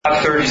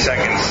About 30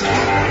 seconds.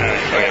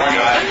 Okay.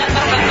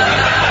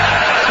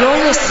 You're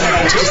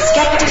listening to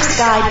Skeptics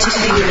Guide to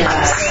the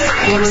Universe,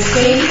 your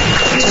escape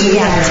to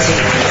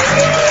reality.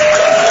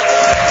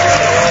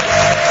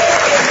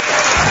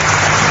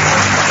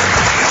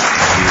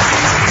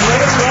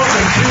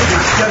 Welcome to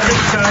the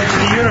Skeptics Guide to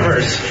the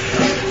Universe.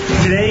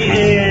 Today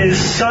is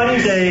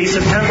Sunday,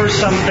 September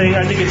something,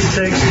 I think it's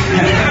 6th.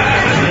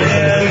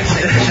 And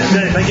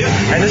thank you.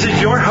 And this is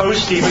your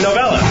host, Stephen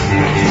Novella.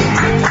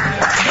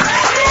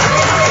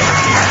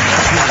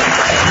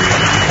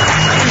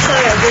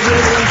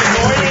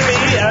 Joining me,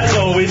 as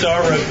always,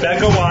 are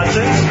Rebecca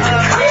Watson,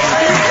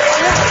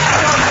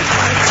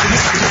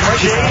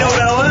 Jay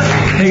Novella,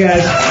 hey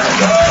guys,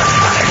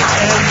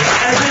 and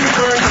Evan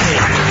Bernstein.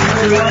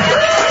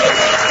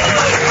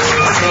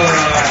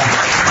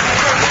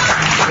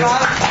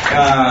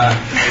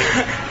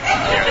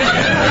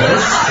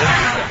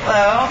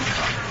 hello.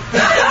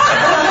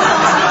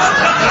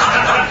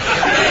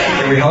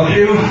 Can we help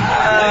you? You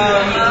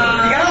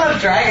gotta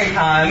love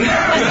DragonCon.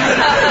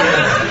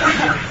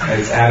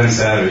 It's Adam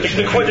Savage.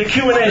 The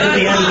Q&A is at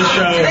the end of the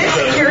show. Is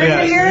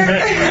security here? Can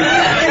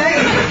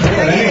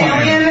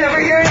I get an alien over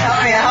here and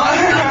help me out?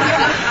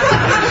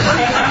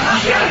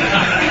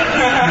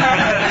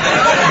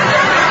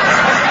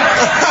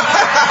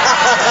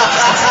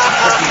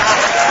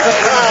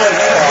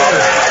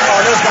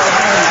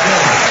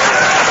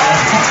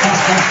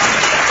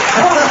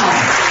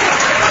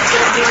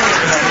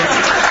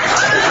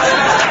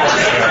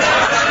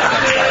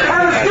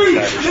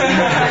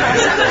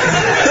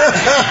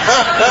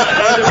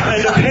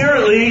 And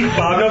apparently,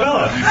 Bob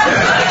Novella.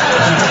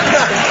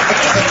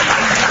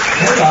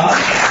 Hey Bob.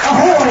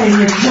 Ahoy,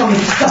 you Joey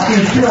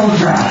stuffing pill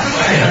drop.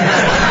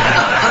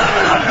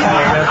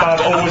 Bob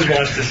always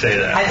wants to say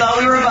that. I thought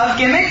we were above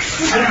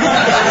gimmicks.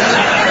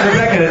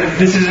 Rebecca,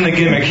 this isn't a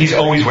gimmick. He's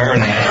always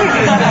wearing that.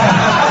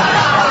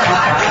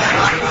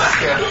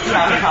 It's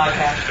not a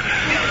podcast.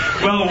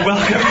 Well,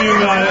 welcome to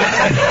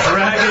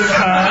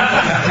DragonCon.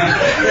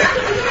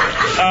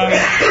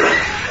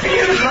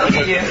 Look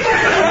at you.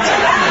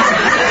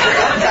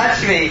 Don't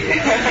touch me.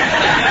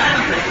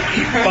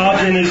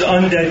 Bob's in his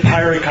undead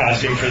pirate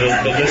costume for the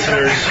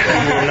listeners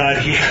who are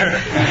not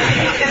here.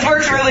 This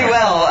works really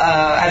well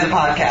as a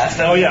podcast.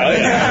 Oh, yeah.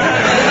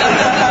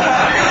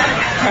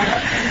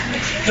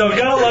 So,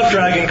 gotta love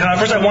DragonCon.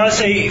 First, I want to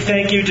say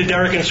thank you to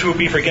Derek and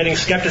Swoopy for getting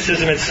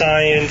skepticism and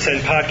science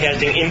and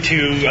podcasting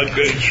into a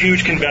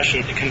huge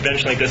convention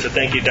like this. So,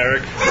 thank you,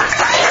 Derek.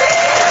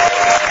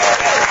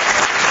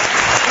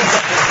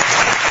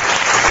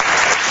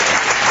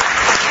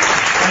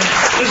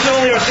 This is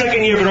only our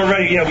second year, but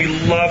already, we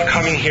love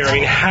coming here. I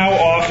mean, how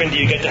often do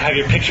you get to have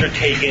your picture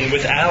taken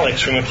with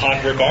Alex from A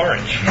Clockwork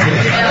Orange?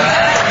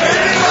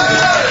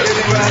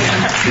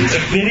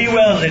 Very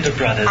well, little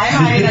brothers. I'm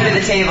hiding under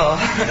the table.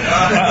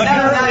 No,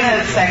 not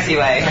in a sexy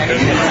way.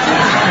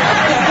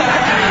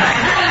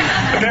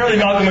 Apparently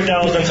Malcolm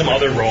McDowell's done some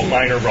other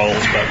minor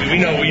roles, but we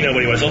know what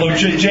he was. Although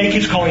Jay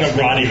keeps calling him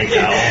Roddy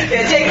McDowell.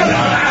 Yeah, Jacob's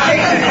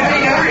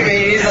pointing over to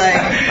me. He's like,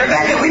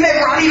 Rebecca, we met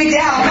Roddy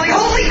McDowell. I'm like,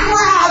 holy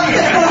crap!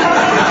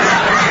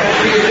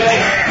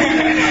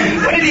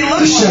 What did he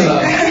look Shut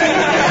like?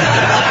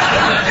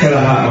 up. Got a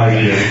hot mic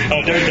here.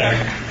 Oh, there's Derek.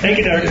 Thank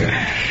you, Derek.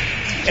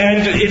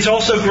 And it's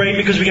also great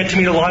because we get to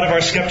meet a lot of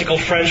our skeptical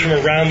friends from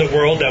around the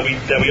world that we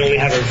only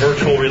have a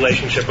virtual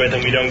relationship with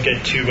and we don't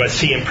get to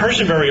see in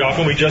person very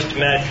often. We just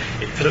met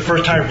for the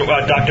first time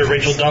Dr.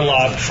 Rachel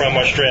Dunlop from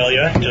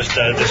Australia just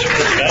this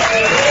week.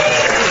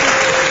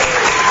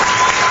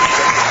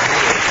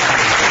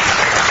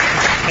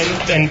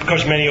 And of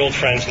course many old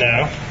friends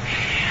now.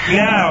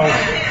 Now,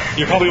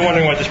 you're probably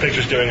wondering what this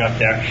picture's doing up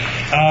there.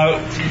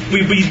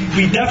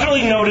 We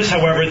definitely notice,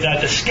 however, that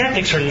the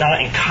skeptics are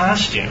not in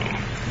costume.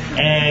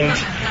 And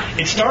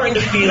it's starting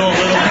to feel a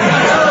little...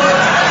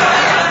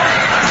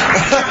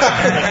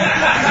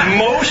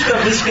 Most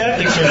of the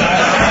skeptics are not...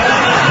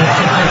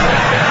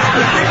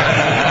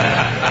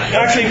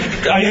 Actually,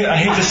 I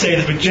hate to say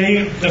this, but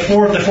Jay, the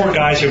four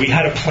guys here, we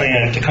had a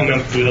plan to come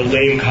up with a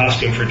lame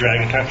costume for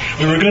DragonCon.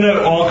 We were going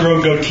to all grow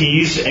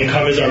goatees and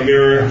come as our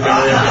mirror. I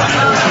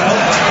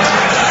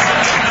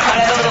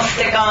had a little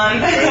stick on.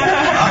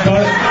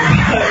 But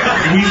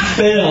we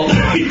failed.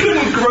 We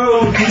couldn't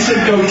grow decent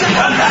goatees.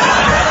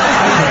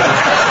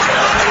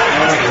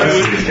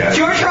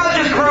 George Ross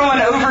just grew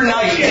one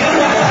overnight.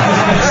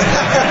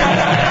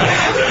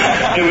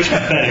 It was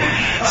pathetic.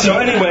 So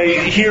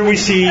anyway, here we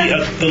see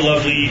the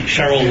lovely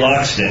Cheryl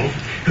Loxton,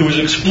 who is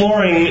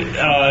exploring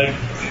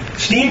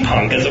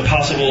steampunk as a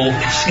possible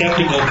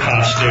skeptical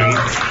costume.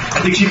 I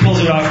think she pulls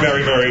it off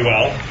very, very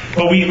well.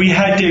 But we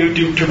had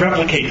to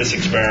replicate this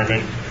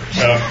experiment.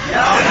 So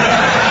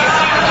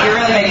You're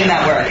really making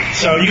that work.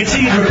 So you can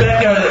see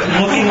Rebecca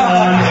looking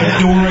on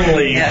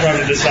adoringly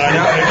from the side.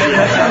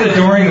 That's not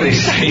adoringly,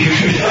 Steve.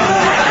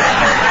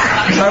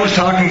 Because I was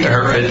talking to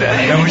her right then.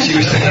 I know what she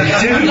was saying.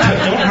 Dude,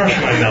 don't harsh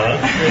my mellow.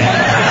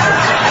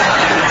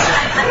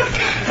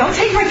 Don't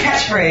take my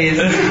catchphrase.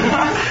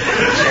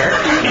 Sure.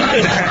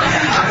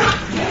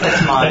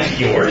 That's mine. That's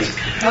yours.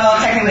 Well,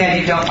 technically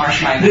I don't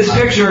marsh my. This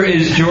picture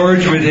is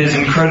George with his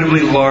incredibly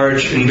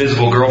large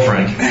invisible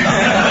girlfriend.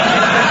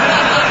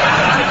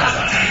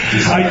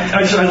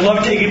 I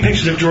love taking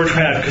pictures of George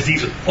Pratt because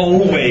he's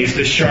always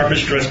the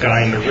sharpest dressed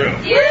guy in the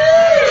room.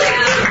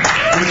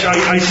 Which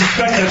I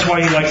suspect that's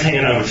why he likes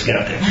hanging out with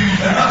Skeptics.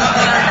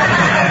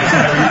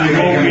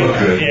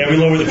 We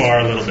lower the bar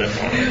a little bit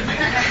for him.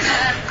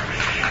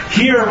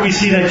 Here we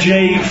see that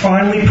Jay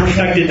finally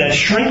perfected that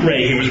shrink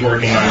ray he was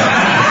working on.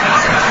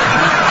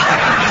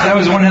 That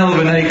was one hell of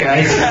a night,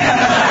 guys.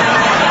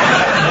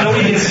 Though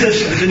he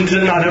insists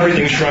that not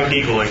everything shrunk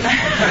equally. Leave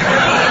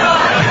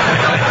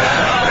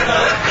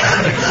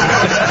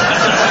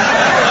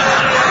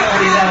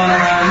that one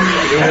around.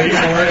 You wait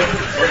for it.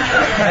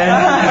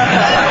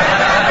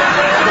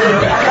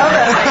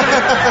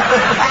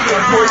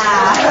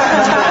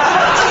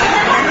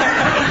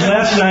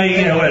 Last night,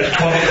 at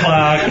 12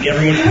 o'clock,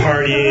 everyone's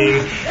partying.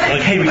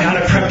 Like, hey, we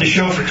gotta prep the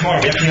show for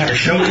tomorrow. We actually have a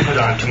show to put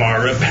on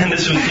tomorrow. And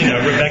this was,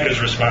 Rebecca's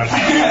response.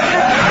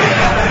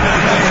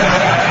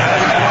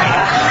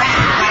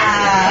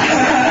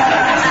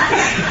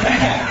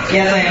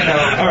 Yes, I know.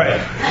 All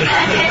right.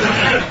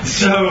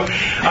 So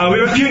we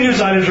have a few news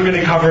items we're going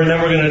to cover, and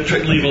then we're going to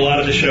leave a lot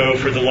of the show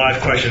for the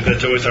live questions.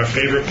 That's always our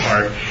favorite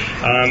part.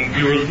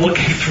 We were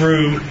looking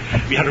through.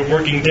 We had a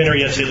working dinner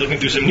yesterday, looking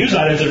through some news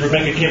items, and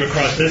Rebecca came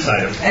across this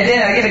item. I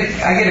did.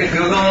 I get a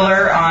Google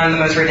alert on the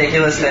most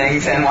ridiculous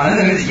things, and one of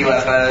them is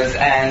UFOs.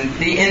 And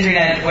the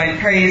internet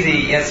went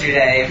crazy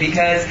yesterday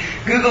because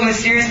Google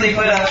mysteriously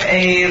put up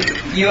a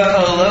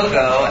UFO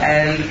logo,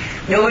 and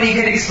nobody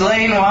could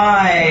explain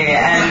why.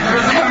 And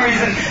for some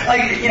reason,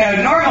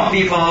 normal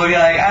people would be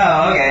like,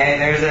 oh, okay,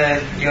 there's a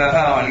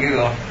UFO on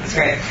Google. That's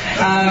great.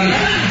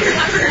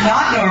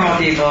 Not normal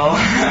people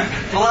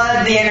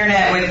flood the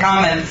internet with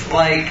comments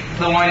like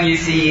the one you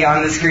see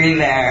on the screen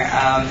there,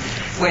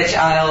 which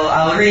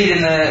I'll read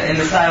in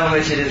the style in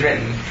which it is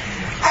written.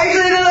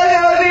 Actually, the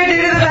logo appeared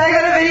due to the fact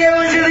that a video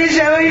was released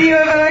showing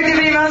UFO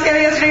activity in Moscow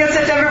yesterday on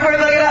September 4th.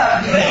 Look it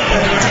up.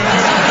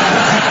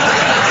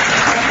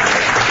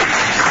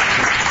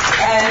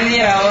 And,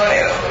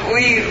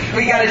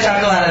 we got a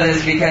chuckle out of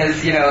this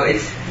because,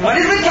 it's, what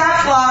is the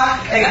caps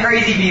lock and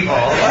crazy people?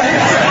 Why?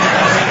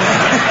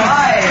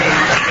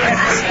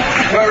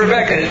 Well,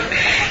 Rebecca,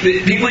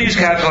 people use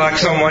caps lock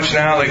so much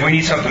now, like we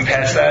need something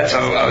past that,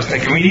 so I was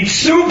thinking we need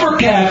super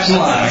caps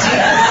lock.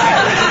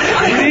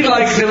 we need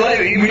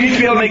to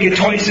be able to make it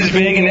twice as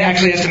big and it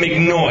actually has to make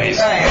noise.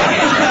 Right.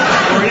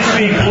 Or it needs to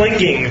be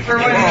blinking. For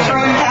when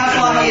throwing caps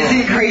lock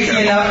isn't crazy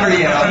enough for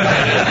you.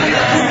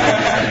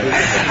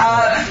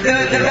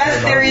 The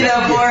best theory,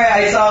 though, Flora,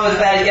 I saw was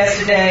that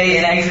yesterday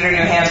in Exeter, New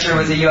Hampshire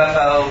was a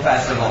UFO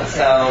festival.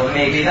 So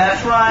maybe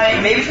that's why.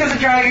 Maybe it's because of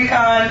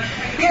DragonCon.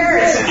 Who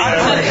cares?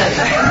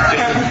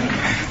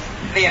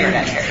 The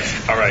internet cares.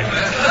 All right.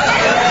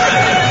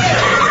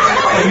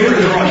 You're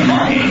throwing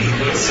money.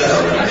 So.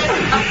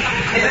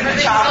 Is it the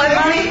chocolate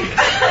money?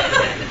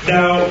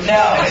 No.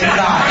 No, it's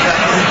not.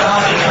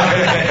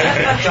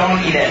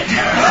 Don't eat it.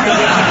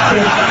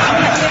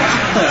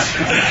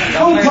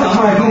 Don't touch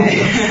my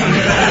booty.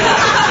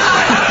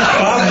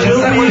 Bob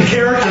will be in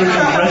character for the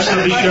rest of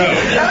the show. No,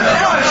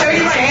 I'm showing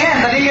you my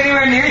hands. I didn't get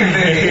anywhere near your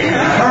booty.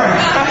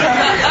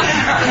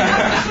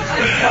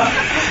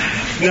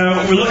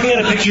 Now, we're looking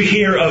at a picture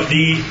here of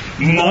the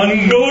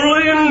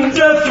Mongolian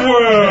death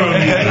worm.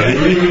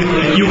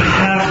 You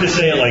have to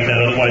say it like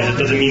that, otherwise it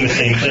doesn't mean the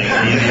same thing.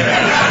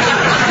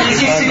 You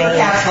see super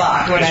caps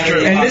lock whenever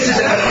you And this is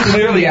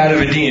clearly out of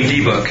a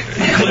D&D book. Right.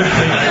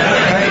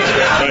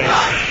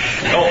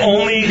 The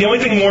only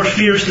thing more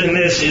fierce than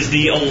this is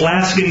the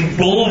Alaskan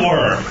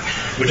bullworm,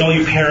 which all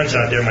you parents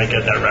out there might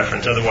get that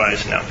reference.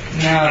 Otherwise, no,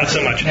 not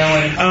so much. No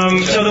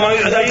one. So I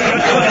had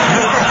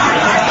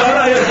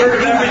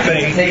heard of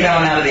everything. Take that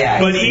one out of the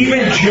act. But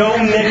even Joe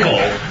Nickell,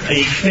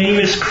 a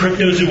famous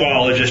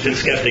cryptozoologist and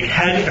skeptic,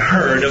 hadn't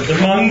heard of the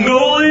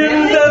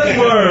Mongolian death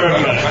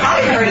worm.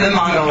 I've heard of the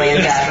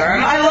Mongolian death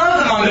worm. I love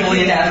the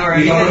Mongolian death worm.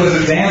 You thought it was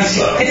advanced,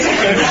 though.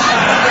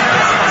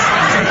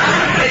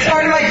 It's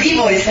part of my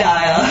D-boy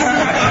style.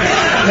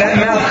 That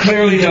mouth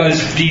clearly does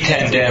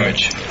D10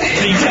 damage.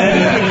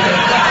 D10.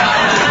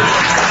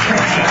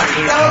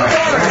 Don't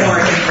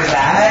report me for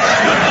that.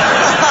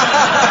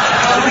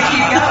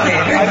 Keep going.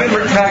 I've been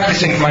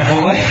practicing my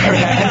whole life for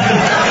that.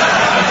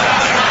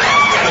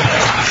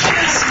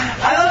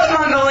 I love the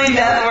Mongolian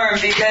death worm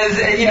because,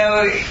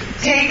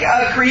 take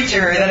a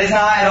creature that is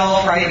not at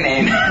all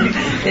frightening.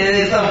 It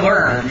is a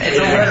worm. It's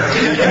a worm.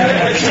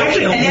 It's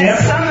actually a And yet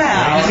lamp.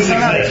 somehow they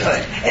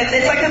put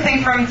it's like the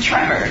thing from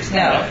Tremors.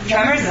 No.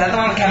 Tremors? Is that the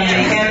one with Kevin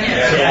Bacon?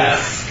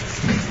 Yes.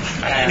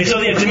 And so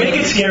to make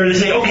it scary, they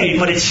say, okay,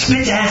 but it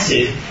spits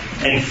acid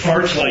and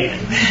farts lightning.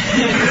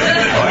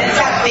 It's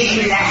got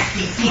big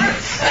nasty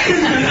teeth.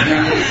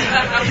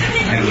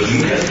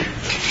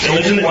 So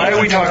listen to Why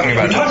are we talking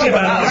about We're talking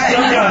about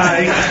some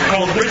guy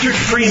called Richard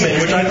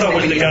Freeman, which I thought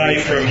was the guy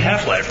from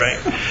Half-Life, right?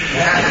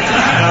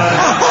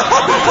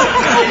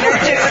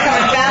 Nerd jokes are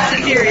coming fast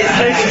and furious.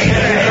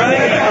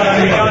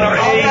 We got our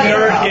A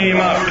nerd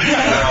game up.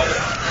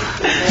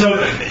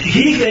 So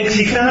he thinks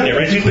he found it,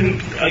 right? So he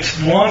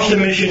launched a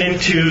mission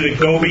into the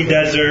Gobi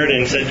Desert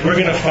and said, we're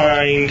going to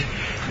find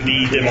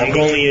the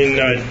Mongolian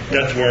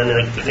death worm,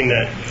 or the thing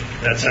that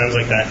sounds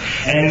like that.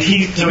 And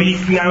he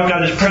now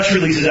got his press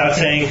releases out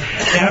saying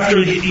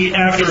after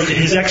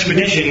his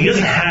expedition, he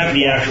doesn't have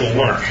the actual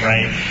worm,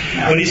 right?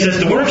 But he says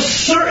the worm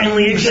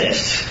certainly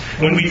exists.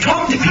 When we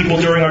talked to people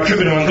during our trip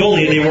in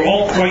Mongolia, they were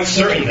all quite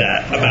certain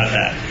about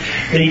that.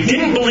 They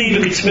didn't believe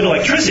it could spit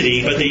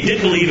electricity, but they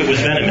did believe it was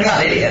venomous.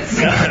 Not idiots.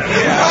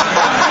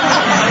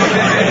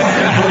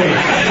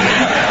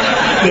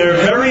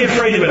 They're very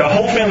afraid of it. A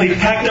whole family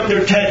packed up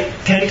their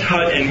tent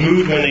hut and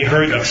moved when they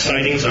heard of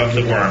sightings of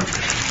the worm.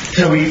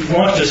 So we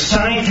launched a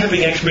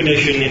scientific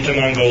expedition into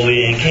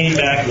Mongolia and came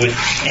back with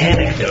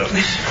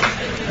anecdotes.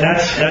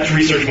 That's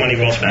research money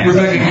well spent.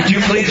 Rebecca, could you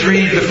please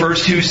read the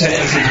first two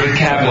sentences with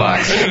cap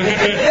locks? The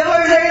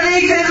worms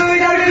everything exists when we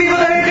talk to people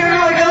that are doing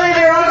Mongolia,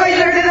 they're all quite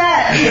certain of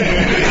that.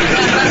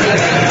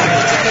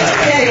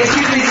 Okay, would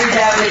you please read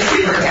that with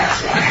super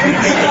caps?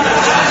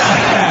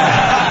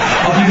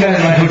 I'll do that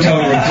in my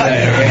hotel room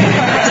today, okay?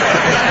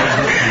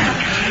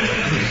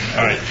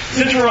 All right.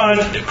 Since we're on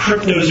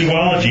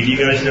cryptozoology, do you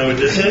guys know what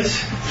this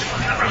is? Hell,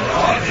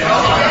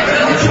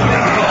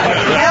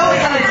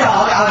 it's on a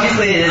dog.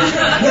 Obviously, it is the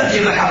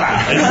Chupacabra.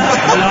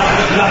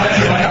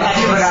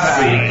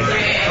 Chupacabra.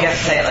 You have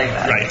to say it like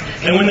that. Right.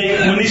 And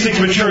when these things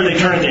mature, they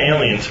turn into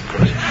aliens, of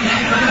course.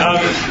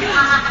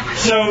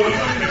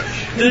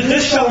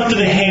 This fell into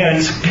the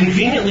hands,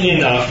 conveniently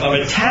enough, of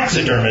a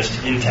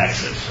taxidermist in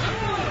Texas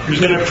who's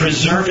going to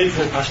preserve it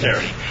for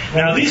posterity.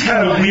 Now, these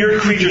kind of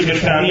weird creatures get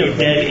found,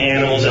 dead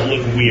animals that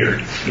look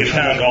weird, get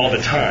found all the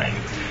time.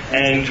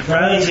 And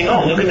rather than saying,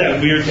 oh, look at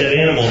that weird dead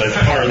animal that's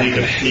partly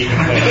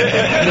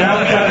decomposed, now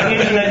we've got the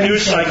internet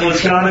news cycle,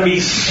 it's got to be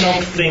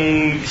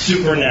something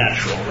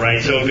supernatural,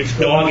 right? So if it's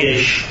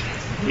doggish,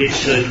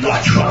 it's a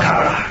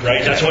Chupacabra,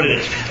 right? That's what it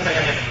is.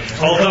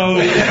 Although...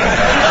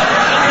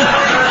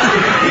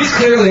 He's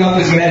clearly off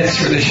his meds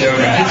for the show,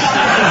 guys.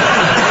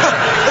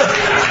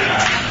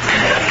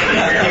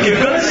 If you're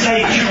going to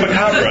say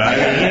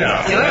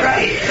Chupacabra, Do it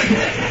right.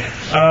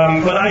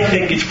 But I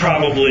think it's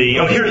probably...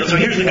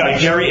 here's the guy,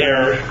 Jerry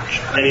Eyre,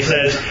 and he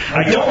says,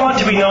 I don't want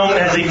to be known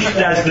as the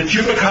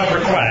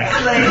Chupacabra quack.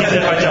 He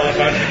said by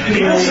telephone.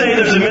 People say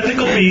there's a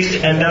mythical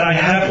beast and that I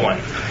have one.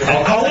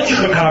 I'll call it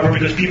Chupacabra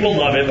because people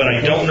love it, but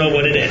I don't know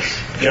what it is.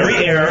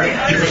 Jerry Eyre,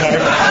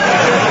 Chupacabra.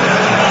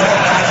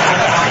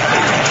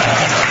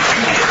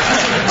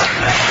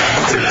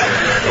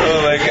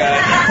 Oh my God.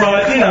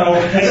 But,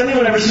 has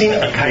anyone ever seen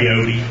a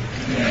coyote?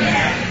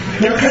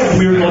 They're kind of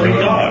weird-looking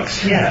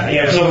dogs.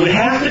 Yeah. So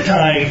half the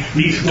time,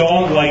 these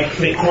dog-like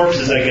thick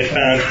corpses that get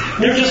found,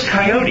 they're just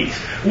coyotes.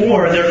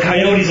 Or they're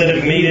coyotes that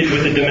have mated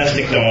with a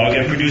domestic dog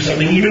and produce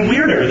something even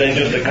weirder than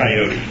just a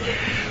coyote.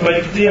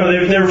 But,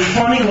 they're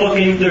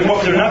funny-looking.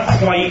 They're not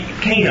quite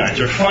canines.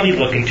 They're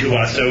funny-looking to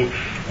us. So,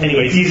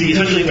 anyway, it's easy.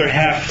 Especially if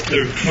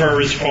their fur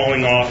is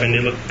falling off and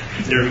they're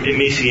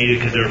emaciated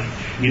because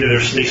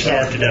they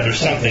starve to death or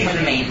something. Or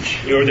the mange.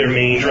 Or their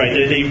mange, right?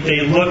 They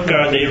look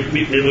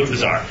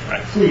bizarre,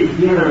 right? See,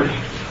 you're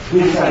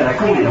inside a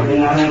condo, but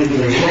not only do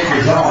they look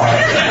bizarre. We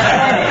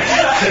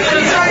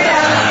started to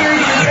have a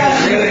serious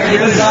discussion.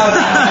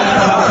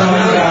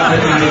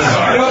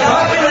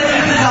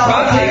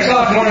 Bob takes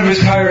off one of his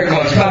pirate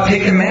clothes. Bob,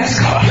 take the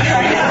mask off. You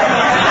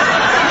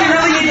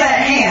really need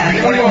that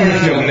hand. What do you want me to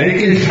feel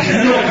naked?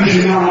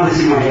 You don't want to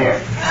see my hair.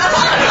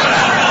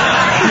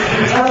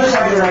 The other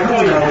side of the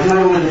condo is not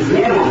only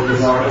the animal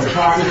bizarre, but the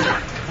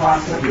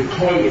process of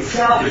decay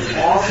itself is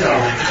also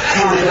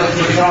kind of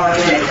bizarre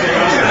thing.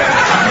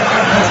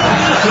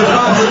 So,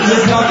 Bob,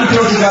 you're talking to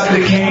us about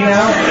decay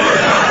now?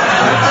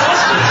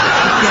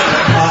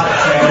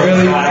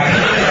 Really?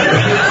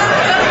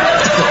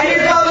 And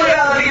you're talking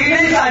about the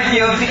inside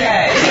view of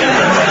decay.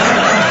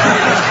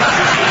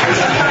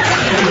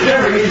 It's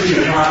very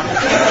interesting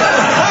process.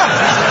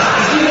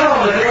 You know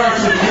that there are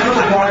some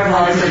chemical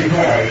byproducts of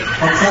decay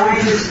that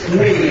scientists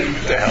need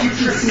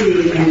future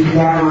seeing and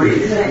cadavery.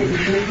 Isn't that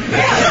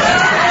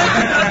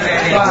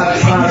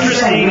interesting?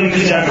 Interesting and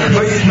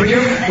cadavery. Put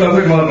your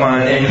rubber glove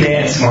on and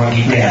dance,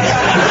 monkey, dance.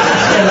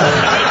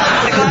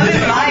 The glove is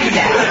mine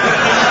now.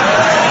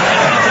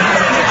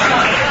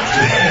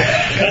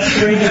 That's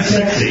strange and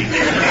sexy.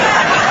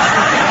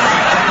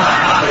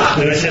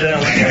 Did I say that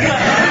on the air?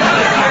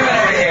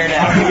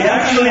 We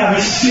actually have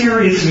a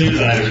serious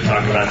news item to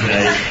talk about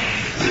today.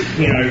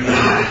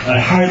 I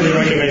highly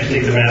recommend you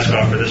take the mask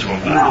off for this one.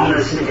 No, I'm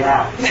going to stick it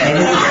out.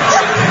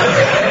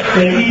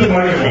 Then eat the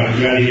microphone.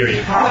 You got to hear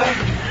you.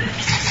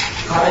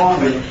 How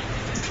often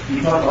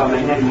you talk about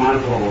magnetic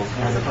monopoles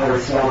as a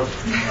pirate skeleton?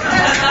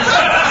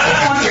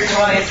 Once or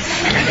twice.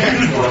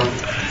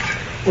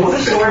 Well,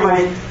 this story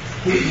might...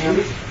 Can you hear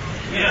me?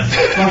 Yes.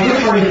 My good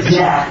friend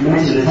Jack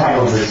mentioned the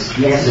title of this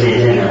yesterday at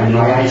dinner, and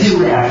I had two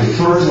reactions.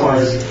 First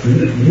was,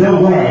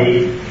 no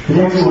way The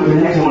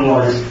next one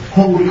was,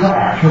 holy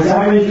crap. Because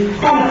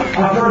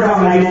I've heard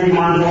about magnetic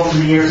monopoles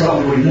for years, so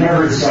we would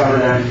never discover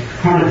them.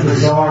 Kind of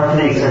bizarre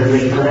things that have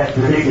been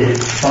predicted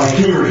by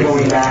theory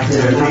going back to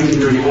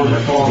 1931, the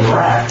fall of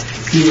Iraq.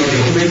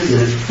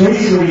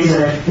 Basically,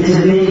 it's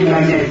a naked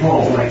magnetic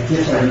pole, like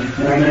just a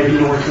magnetic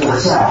north or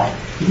south.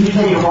 If you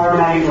take a bar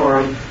magnet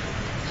or a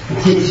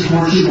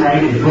horseshoe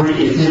magnet and break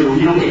it in two,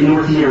 you don't get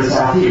north here and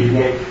south here. You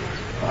get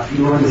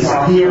north and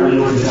south here and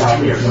north and south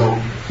here. So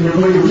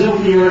there's no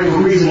theoretical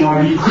reason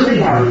why you could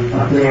have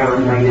a bare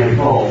magnetic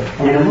pole.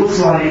 And it looks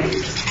like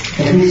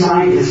if these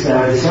scientists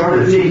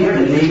discovered a thing here,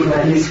 and they look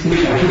at this thing,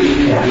 I couldn't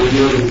do that.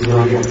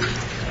 Really good.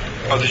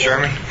 Oh, the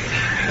German?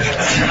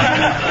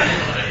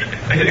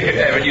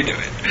 Evan, you do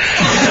it.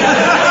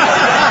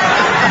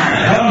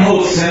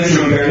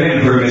 Helmholtz-Zentrum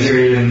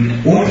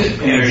Berlin-Materialien und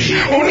Energie.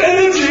 Und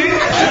Energy!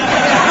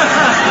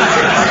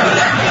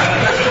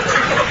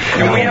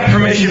 And we have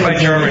permission by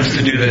Germans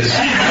to do this.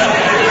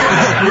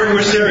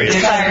 We're serious. The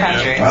entire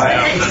country.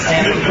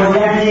 Well, the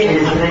idea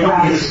is that they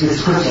got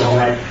this crystal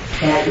that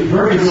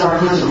very bizarre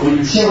crystal. When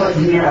you chill it to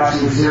near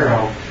absolute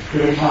zero,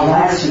 it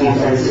lasts one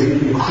that is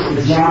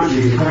the geometry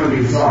is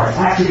incredibly bizarre. It's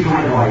actually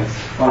kind of like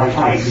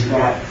ice. You've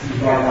got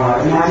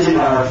imagine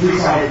a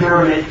three-sided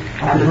pyramid.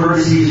 At the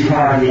vertices you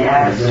have the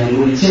atoms, and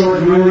when you chill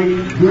it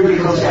really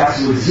close to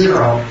absolute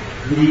zero,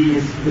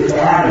 the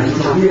atoms,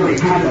 which are really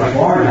kind of like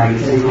water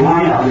magnets, they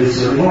line up in a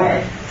certain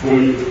way.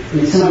 And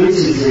in some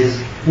instances,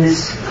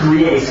 this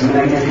creates a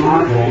magnetic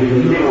monopole in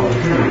the middle of the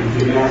pyramid. You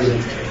can imagine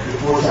the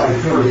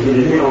four-sided pyramid in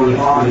the middle and the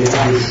bottom, you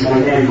have this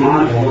magnetic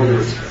monopole, whether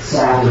it's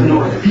south or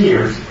north,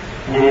 appears.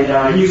 And they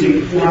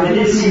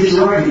didn't see this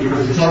directly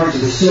because the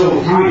charges are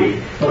so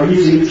tiny, but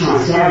using neutron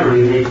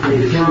scattering, they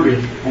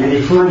determined, and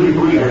they firmly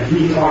believe that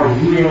these are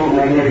real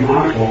magnetic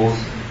monopoles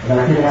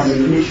that could have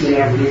some interesting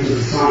applications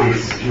of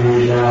science.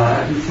 And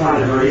I just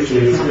found it very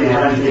interesting. It's something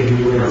I didn't think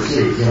we would ever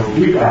see. So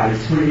we've got it.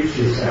 It's pretty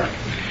interesting stuff.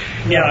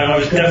 Yeah, I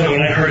was definitely,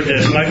 when I heard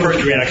this, my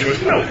first reaction was,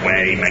 no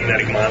way,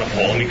 magnetic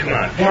monopole. I mean, come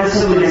on. That's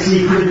something that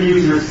you could have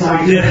used your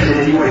scientific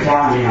and you would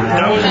have me on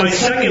that. That was my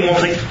second one. I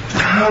was like,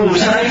 oh,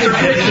 science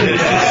fiction.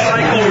 It's the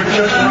cycle were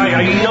just right.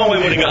 I know I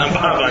would have gotten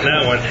Bob on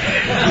that one.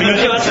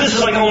 Because this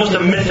is like almost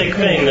a mythic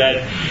thing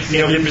that,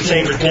 they've been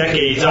saying for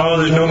decades, oh,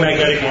 there's no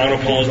magnetic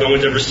monopoles. No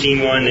one's ever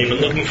seen one. They've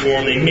been looking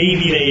for them.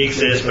 Maybe they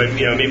exist, but,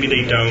 maybe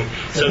they don't.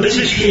 So this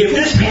is, if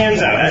this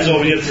pans out, as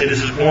always, we have to say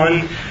this is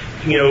one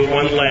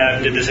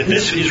lab did this. If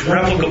this is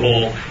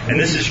replicable and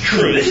this is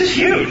true, this is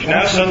huge.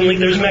 Now suddenly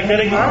there's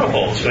magnetic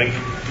monopoles. Like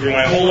through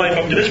my whole life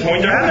up to this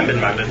point, there haven't been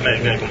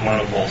magnetic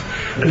monopoles.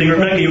 I think,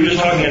 Rebecca, you were just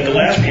talking at the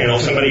last panel,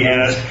 somebody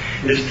asked,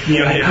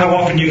 how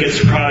often do you get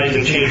surprised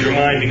and change your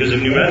mind because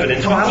of new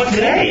evidence? Well, how about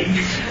today?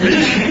 This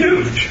is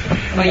huge.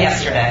 Well,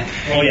 yesterday.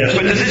 Oh, yes.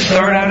 But does it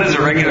start out as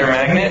a regular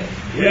magnet?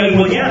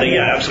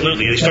 Yeah,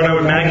 absolutely. They start out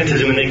with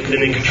magnetism, and then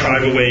they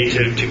contrive a way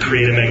to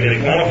create a magnetic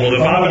monopole.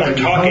 If Bob and I are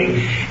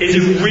talking, is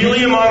it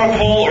really a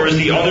monopole, or is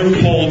the other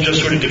pole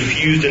just sort of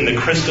diffused in the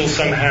crystal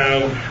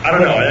somehow? I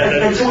don't know.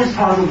 It's always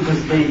possible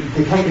because they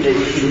detected it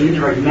in an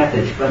indirect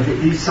method, but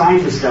these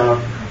scientists,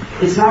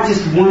 it's not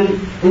just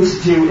one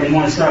institute and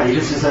one study.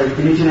 This is an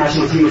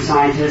international team of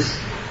scientists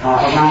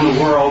around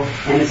the world,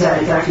 and it's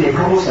actually a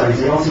couple studies.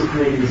 They also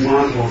created these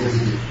monopoles as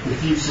a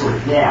diffuse sort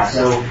of gas.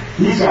 So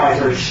these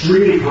guys are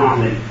extremely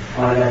confident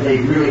that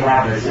they really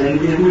have this, and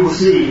we will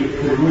see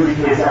if it really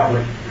pans out,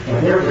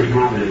 but they're pretty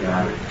confident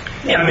about it.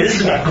 Yeah, this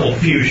is not cold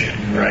fusion,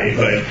 right?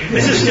 But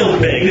this is still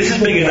big. This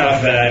is big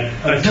enough that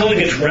until it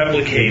gets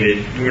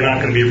replicated, we're not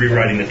going to be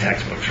rewriting the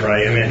textbooks,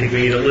 right? I think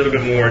we need a little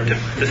bit more.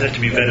 This has to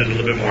be vetted a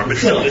little bit more. But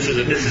still, this is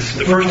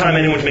the first time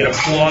anyone's made a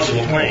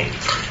plausible claim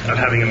of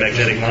having a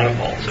magnetic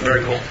monopole. So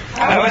very cool.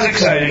 I was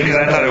excited because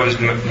I thought it was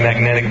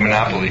magnetic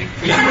monopoly.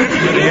 The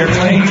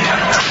airplane.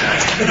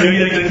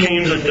 Maybe like the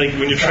games like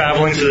when you're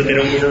traveling so that they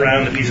don't move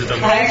around, the pieces don't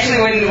move. I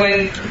actually,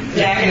 when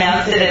Jack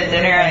announced it at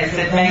dinner, I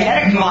said,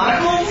 magnetic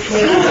monoples?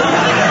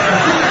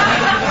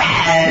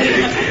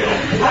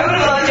 I would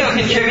have loved to have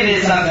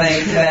contributed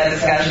something to that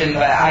discussion,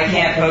 but I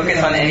can't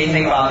focus on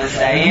anything Bob is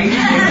saying.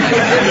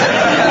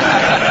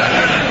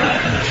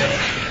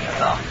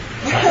 That's all.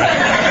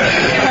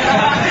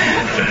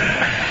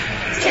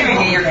 Can we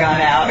get your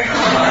gun out?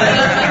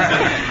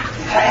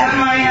 I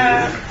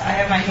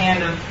have my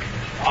hand of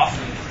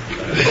awesome.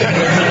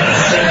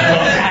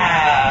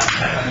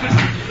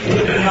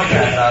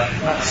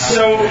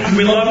 So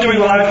we love doing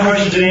live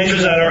questions and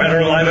answers at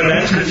our live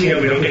events because we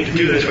don't get to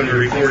do this when we're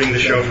recording the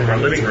show from our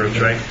living rooms,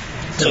 right?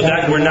 So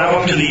that we're now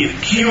up to the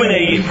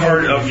Q&A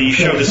part of the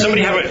show. Does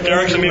somebody have a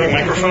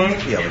microphone?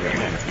 Yeah,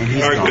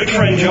 our good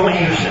friend Joe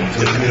Anderson is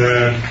coming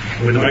around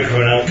with the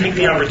microphone. I'll take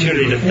the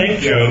opportunity to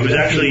thank Joe, who's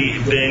actually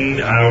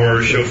been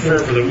our chauffeur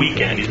for the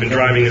weekend. He's been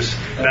driving us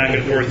back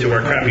and forth to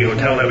our crappy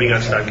hotel that we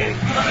got stuck in.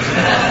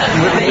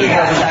 You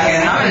got stuck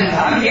in.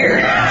 I'm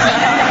here.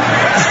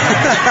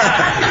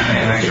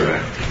 Thanks for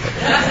that.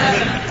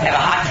 I have a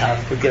hot tub.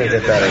 We're going to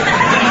get better.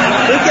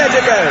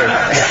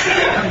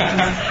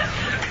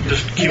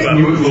 Just keep up.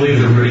 You would believe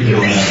the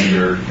ridiculous of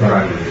your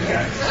driving.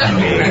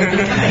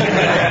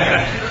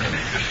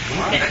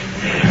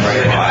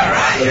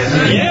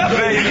 Yeah,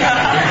 baby.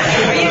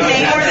 Are you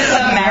paying for the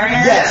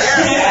Submariner? Yes.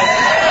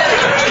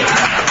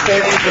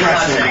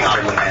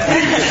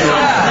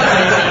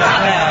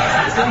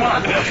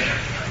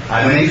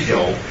 Hi, my name's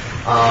Joel.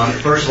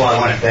 First of all, I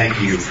want to thank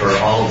you for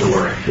all of the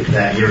work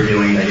that you're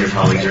doing, that your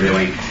colleagues are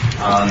doing.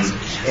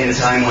 In a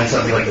time when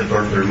something like the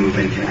birther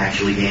movement can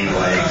actually gain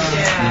legs,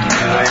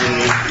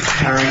 when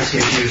parents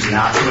can choose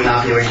not to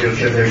inoculate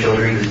their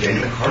children because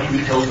genuine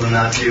heartbeat tells them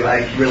not to,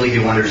 I really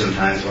do wonder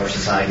sometimes our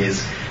society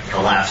is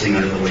collapsing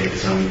under the weight of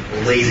its own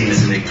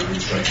laziness and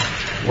ignorance. But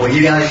what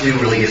you guys do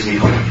really gives me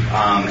hope,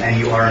 and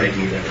you are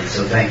making a difference.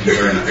 So thank you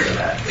very much for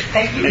that.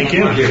 Thank you. Thank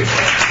you. I'd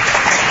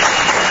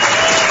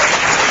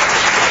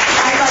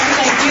like to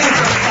thank you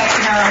for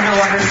protecting our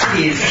underwater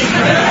skis.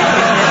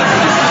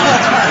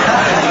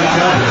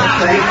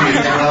 Thank you.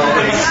 Well,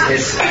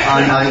 it's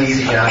not an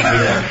easy job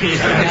either.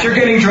 If you're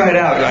getting dried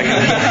out, I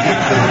can.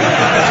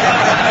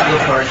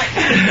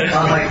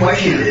 My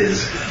question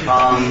is,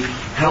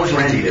 how is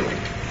Randy doing?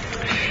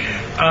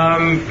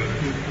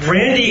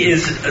 Randy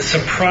is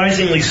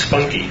surprisingly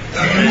spunky.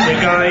 The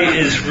guy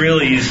is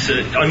really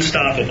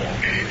unstoppable.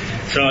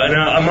 So, and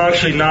I'm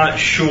actually not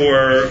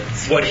sure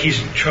what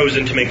he's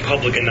chosen to make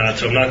public and not,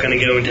 so I'm not going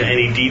to go into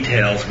any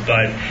details,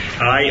 but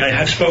I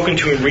have spoken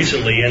to him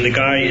recently, and the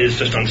guy is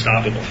just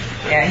unstoppable.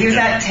 Yeah, he was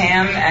at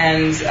TAM,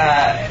 and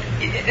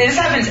this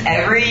happens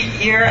every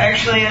year,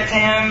 actually, at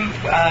TAM.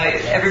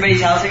 Everybody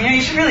tells him, you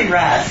should really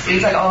rest. And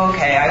he's like, oh,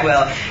 okay, I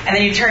will. And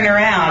then you turn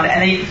around,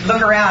 and then you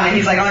look around, and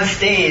he's like on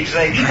stage,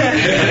 like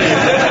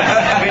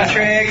doing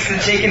tricks and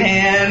shaking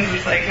hands.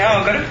 It's like,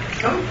 no,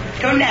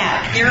 go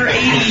nap. You're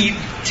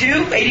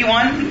 82,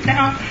 81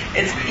 now.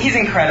 He's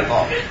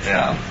incredible.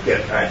 So.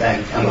 Good. All right,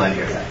 thanks. I'm glad to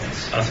hear that.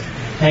 Thanks. Awesome.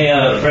 Hey,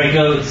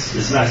 Franco,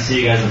 it's nice to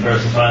see you guys in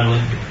person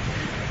finally.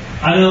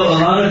 I know a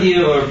lot of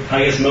you, or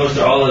I guess most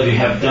or all of you,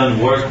 have done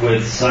work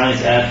with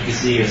science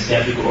advocacy or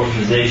skeptical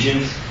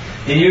organizations.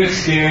 In your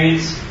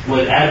experience,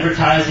 would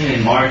advertising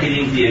and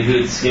marketing be a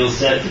good skill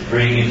set to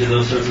bring into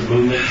those sorts of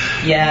movements?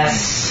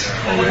 Yes.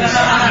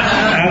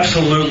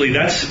 Absolutely.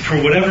 That's,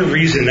 for whatever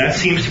reason, that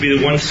seems to be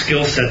the one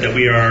skill set that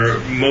we are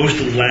most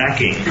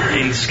lacking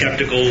in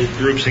skeptical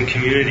groups and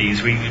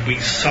communities. We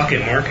suck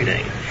at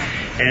marketing.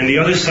 And the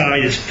other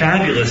side is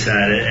fabulous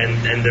at it,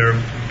 and they're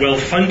well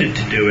funded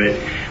to do it.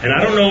 And I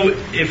don't know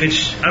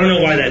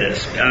why that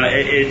is.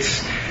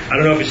 I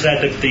don't know if it's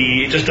that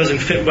it just doesn't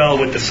fit well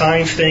with the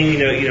science thing. You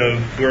know,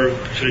 we're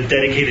sort of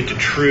dedicated to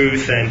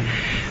truth, and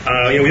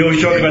we always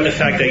joke about the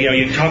fact that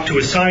you talk to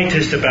a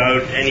scientist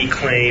about any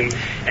claim,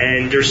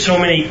 and there's so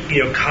many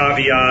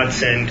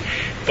caveats,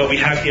 but we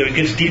have it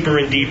gets deeper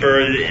and deeper,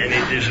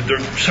 and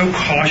they're so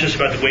cautious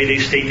about the way they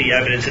state the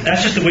evidence, and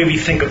that's just the way we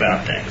think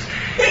about things.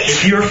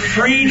 If you're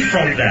freed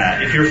from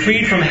that, if you're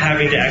freed from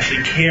having to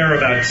actually care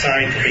about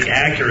scientific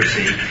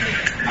accuracy,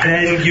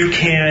 then you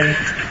can.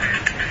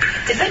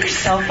 Is that your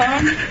cell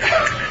phone?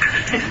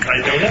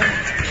 I don't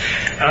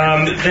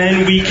know.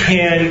 Then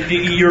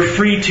you're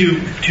free to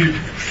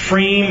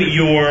frame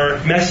your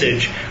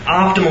message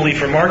optimally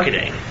for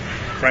marketing.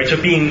 Right, so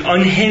being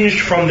unhinged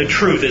from the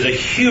truth is a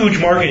huge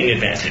marketing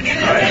advantage,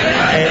 right?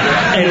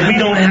 And we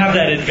don't have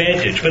that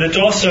advantage. But it's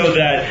also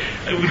that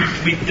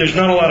there's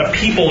not a lot of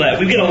people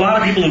we get a lot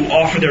of people who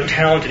offer their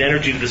talent and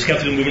energy to the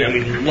skeptical movement,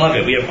 and we love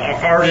it. We have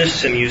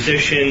artists and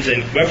musicians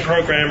and web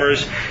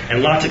programmers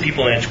and lots of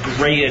people, and it's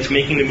great. It's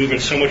making the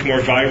movement so much more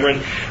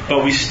vibrant.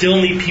 But we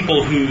still need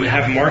people who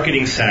have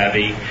marketing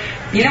savvy.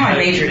 You know I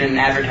majored in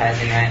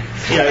advertising, right?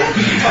 Yeah,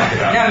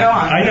 no, go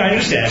on. I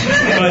understand,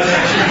 but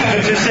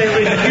just say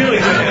really,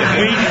 we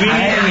I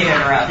didn't mean to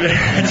interrupt.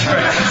 That's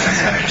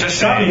right. Just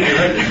stopping you.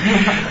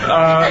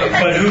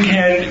 But who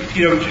can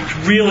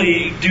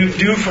really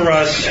do for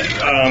us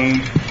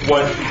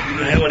what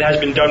has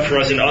been done for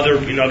us in other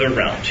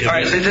realms. All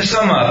right, so to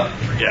sum up,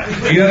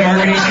 yeah. You have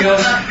marketing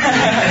skills.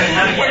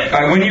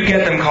 When you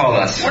get them, call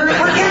us. We're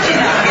catching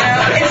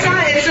up.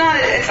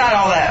 It's not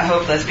all that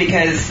hopeless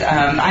because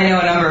I know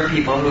a number of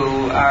people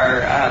who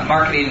are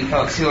marketing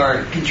folks who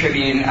are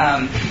contributing.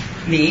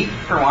 Me,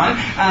 for one,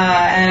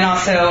 and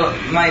also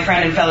my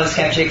friend and fellow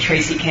skeptic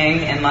Tracy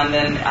King in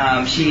London.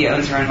 She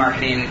owns her own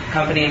marketing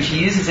company, and she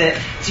uses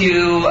it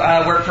to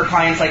work for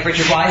clients like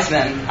Richard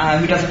Wiseman,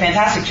 who does a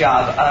fantastic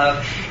job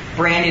of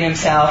branding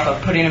himself,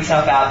 of putting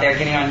himself out there,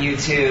 getting on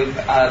YouTube,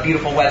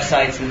 beautiful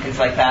websites and things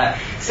like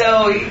that.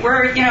 So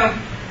we're,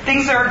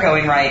 things are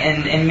going right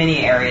in many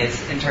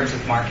areas in terms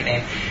of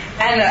marketing.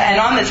 And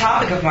on the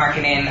topic of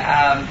marketing,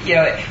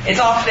 it's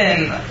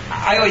often,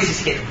 I always used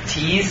to get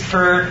teased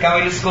for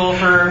going to school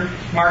for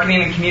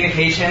marketing and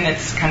communication.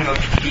 It's kind of a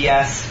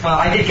BS. Well,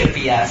 I did get a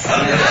BS.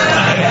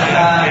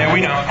 Yeah, we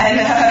know. And,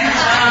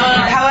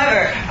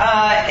 however,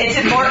 it's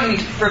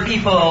important for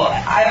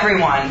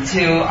everyone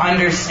to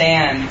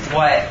understand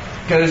what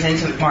goes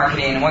into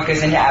marketing and what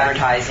goes into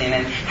advertising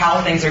and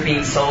how things are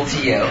being sold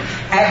to you.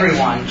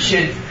 Everyone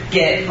should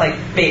get like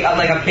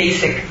a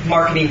basic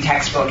marketing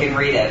textbook and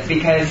read it,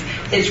 because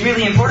it's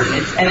really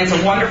important, and it's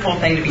a wonderful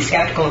thing to be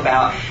skeptical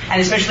about.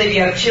 And especially if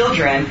you have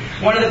children,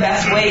 one of the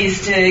best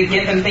ways to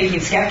get them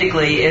thinking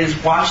skeptically is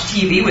watch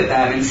TV with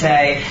them and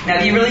say, now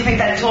do you really think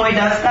that toy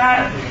does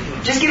that?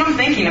 Just get them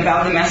thinking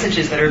about the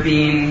messages that are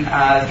being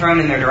thrown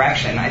in their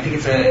direction. I think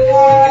it's okay,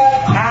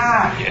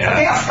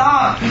 I'll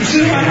stop.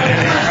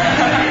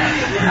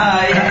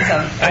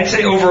 I'd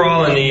say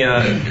overall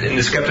in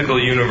the skeptical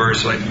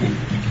universe, like,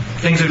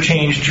 things have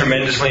changed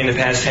tremendously in the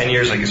past 10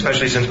 years, like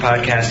especially since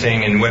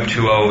podcasting and Web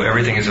 2.0,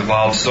 everything has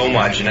evolved so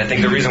much. And I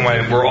think the reason why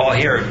we're all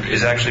here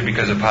is actually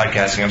because of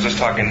podcasting. I was just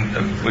talking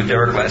with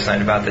Derek last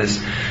night about this.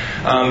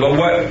 But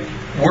what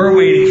we're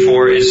waiting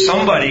for is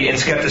somebody in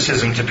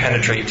skepticism to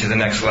penetrate to the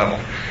next level.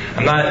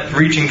 I'm not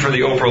reaching for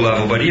the Oprah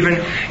level, but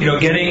even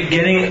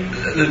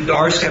getting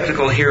our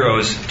skeptical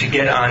heroes to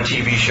get on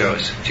TV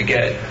shows, to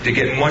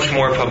get much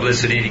more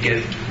publicity, to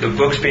get the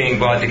books being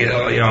bought, to get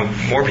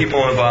more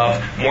people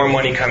involved, more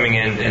money coming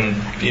in, and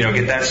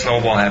get that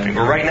snowball happening.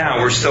 But right now,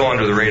 we're still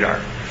under the radar.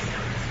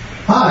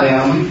 Hi,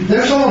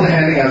 there's someone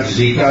handing out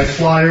Z-Guys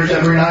flyers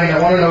every night.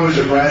 I want to know, is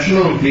it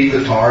rational to beat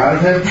the tar out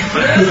of him?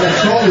 Because I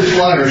saw his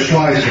flyers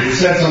twice. If he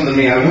said something to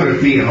me, I would have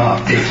beat him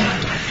up.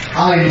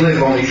 I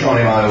live only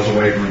 20 miles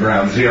away from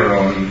Ground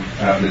Zero and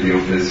have to deal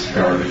with this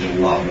garbage a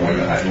lot more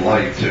than I'd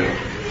like to.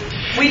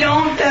 We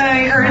don't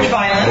encourage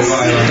violence.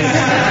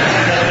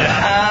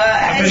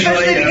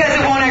 Especially because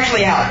it won't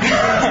actually help.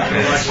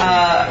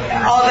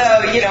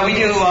 Although, we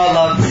do all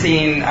love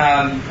seeing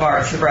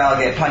Bart Sobral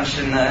get punched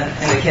in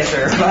the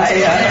kisser by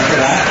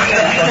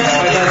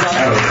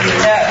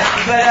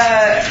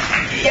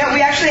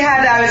we actually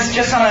had, I was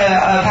just on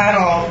a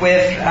panel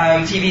with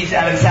TV's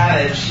Adam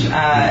Savage,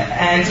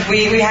 and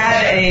we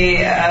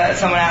had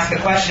someone ask a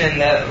question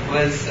that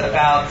was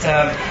about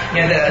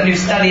the new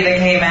study that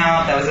came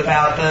out that was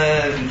about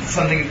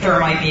something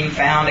thermite being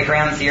found at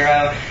Ground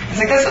Zero. It's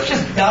like, this stuff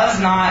just does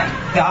not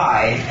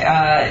die.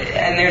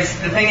 And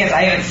the thing is,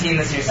 I haven't seen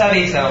this new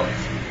study, so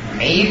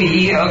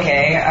maybe,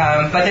 okay,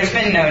 but there's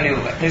no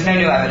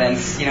new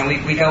evidence.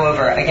 We go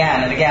over it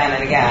again and again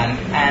and again,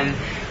 and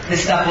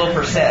this stuff will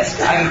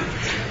persist. I'm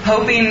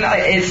hoping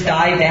it's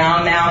died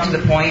down now to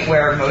the point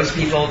where most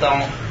people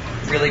don't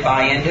really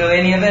buy into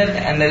any of it,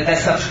 and that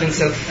stuff's been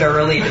so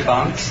thoroughly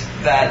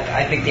debunked that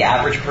I think the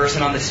average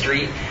person on the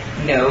street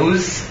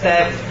knows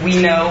that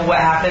we know what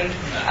happened.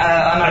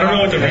 I don't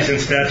know what the recent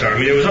stats are. I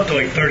mean, it was up to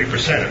like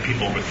 30% of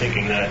people were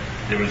thinking that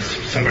there was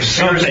something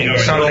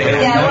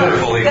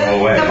wonderfully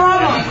away. The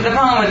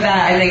problem with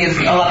that, I think, is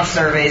a lot of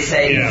surveys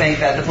say you think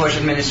that the Bush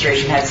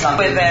administration had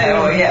something with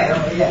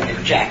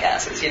it.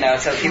 Jackasses,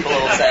 so people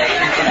will say,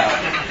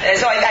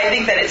 So I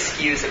think that it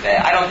skews a bit.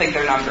 I don't think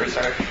their numbers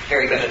are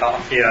very good at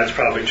all. Yeah, that's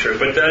probably true.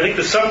 But I think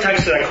the subtext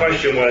of that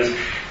question was,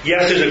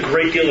 yes, there's a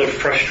great deal of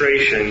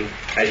frustration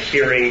at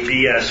hearing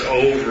BS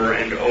over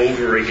and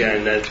over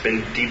again that's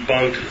been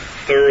debunked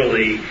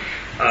thoroughly.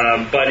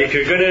 But if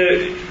you're going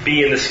to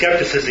be in the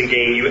skepticism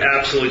game, you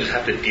absolutely just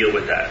have to deal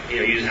with that.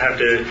 You just have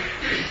to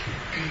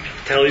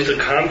tell you to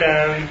calm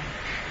down,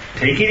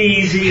 take it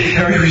easy.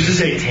 Perry used to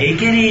say,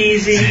 "Take it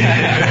easy."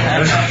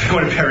 That's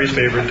going to Perry's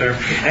favorite term.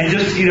 And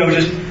just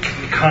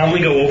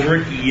calmly go over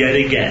it yet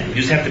again. You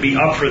just have to be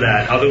up for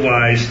that.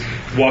 Otherwise,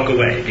 walk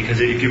away.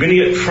 Because if you're going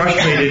to get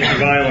frustrated to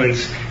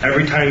violence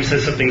every time he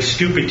says something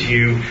stupid to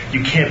you,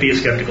 you can't be a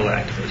skeptical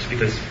activist,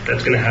 because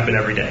that's going to happen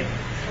every day.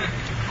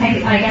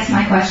 I guess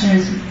my question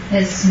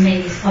is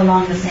maybe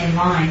along the same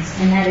lines,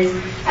 and that is,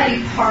 how do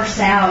you parse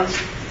out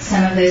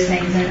some of those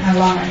things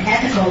along an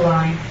ethical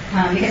line?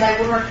 Because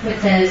I work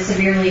with the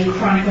severely and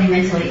chronically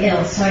mentally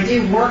ill, so I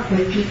do work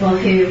with people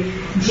who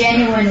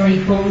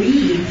genuinely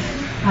believe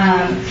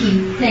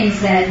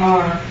things that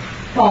are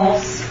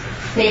false,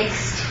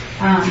 fixed,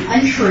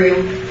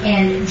 untrue,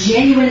 and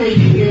genuinely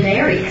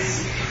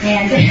hilarious.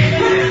 And do you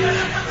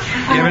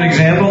have an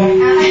example?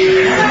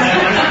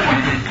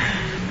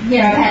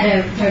 I've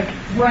had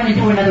to run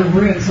into another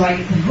room so I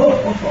can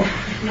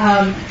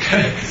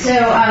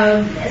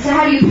so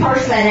how do you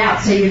parse that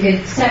out so you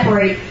could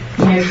separate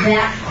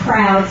that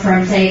crowd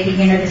from, say,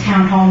 the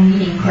town hall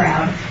meeting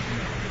crowd?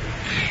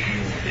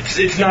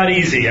 It's not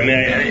easy. I mean,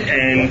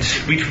 and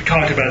we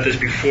talked about this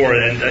before,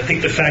 and I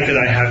think the fact that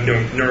I have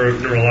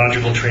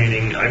neurological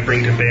training I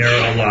bring to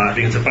bear a lot,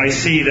 because if I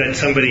see that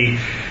somebody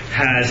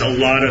has a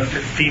lot of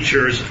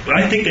features,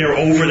 I think they're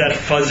over that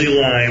fuzzy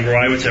line where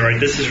I would say, all right,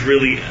 this is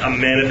really a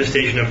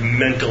manifestation of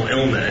mental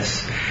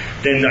illness,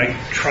 then I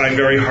try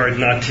very hard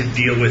not to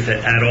deal with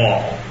it at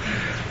all.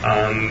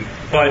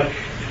 But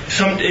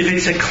if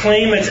it's a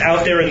claim that's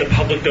out there in the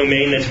public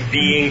domain that's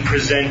being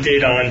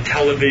presented on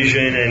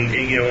television and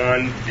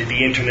on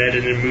the internet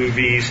and in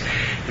movies,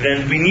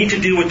 then we need to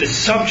deal with the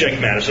subject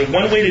matter. So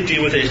one way to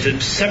deal with it is to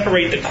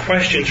separate the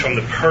questions from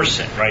the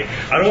person, right?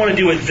 I don't want to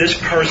deal with this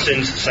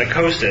person's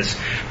psychosis,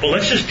 but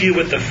let's just deal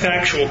with the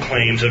factual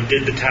claims of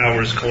did the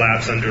towers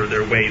collapse under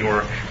their weight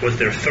or was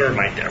there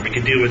thermite there? We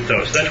can deal with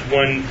those. So that's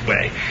one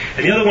way.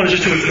 And the other one is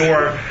just to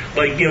ignore,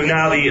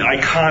 now the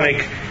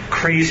iconic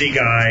crazy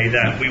guy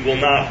that we will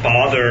not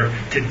bother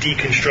to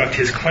deconstruct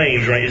his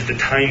claims, right, is the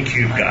time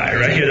cube guy,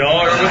 right?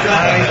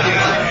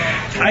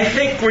 I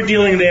think we're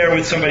dealing there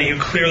with somebody who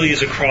clearly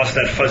is across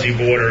that fuzzy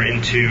border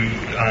into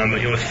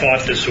a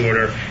thought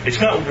disorder. It's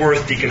not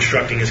worth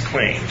deconstructing his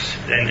claims,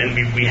 and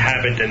we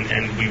haven't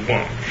and we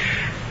won't.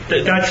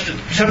 That's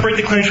separate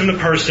the claims from the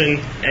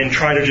person and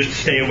try to just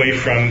stay away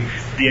from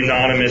the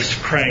anonymous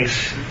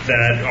cranks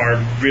that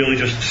are really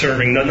just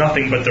serving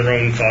nothing but their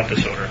own thought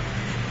disorder.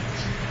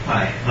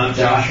 Hi, I'm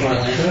Josh from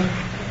Atlanta,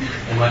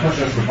 and my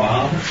question is for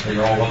Bob, and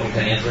you're all welcome to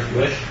answer if you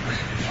wish.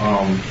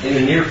 In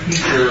the near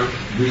future,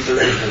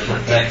 researchers will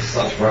perfect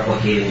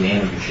self-replicating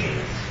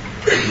nanomachines.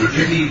 Would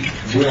you be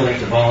willing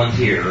to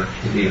volunteer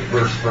to be the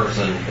first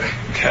person in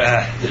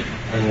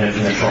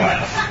the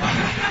trial?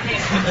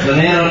 The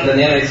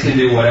nanites can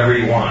do whatever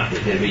you want.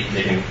 They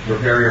can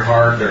repair your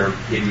heart, or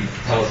give you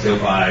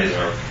telescope eyes,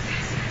 or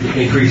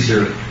increase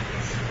your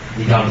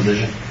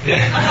decomposition. We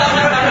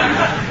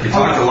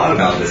talked a lot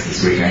about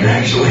this weekend,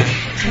 actually.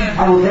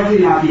 I will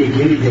definitely not be a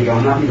guinea pig. I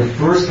will not be the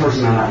first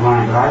person on that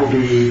line, but I will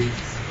be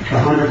the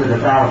 100th or the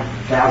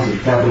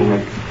 1,000th,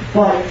 definitely.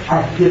 But I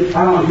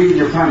don't agree with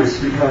your premise,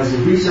 because the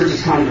research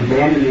has kind of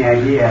abandoned the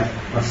idea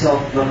of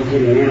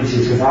self-replicating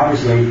nanomachines, because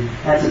obviously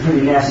that's a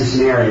pretty nasty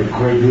scenario,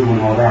 Grey Goo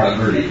and all that.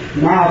 Agreed.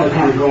 Now they're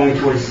kind of going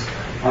towards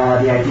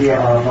the idea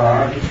of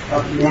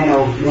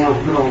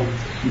little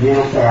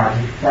nanofab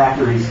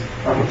factories,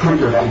 like a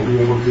printer that will be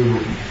able to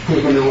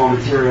take in the raw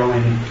material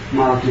and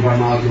molecule by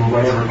molecule or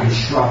whatever,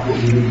 construct what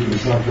we need to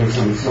construct based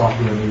on the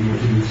software that we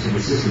introduce to the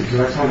system. So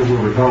that's kind of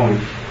where we're going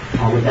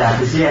with that.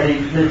 Because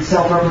they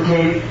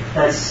self-replicate.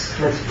 That's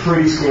a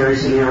pretty scary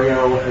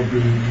scenario. It'd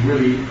be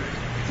really, you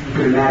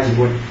could imagine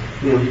what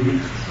you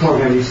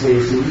program these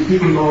things to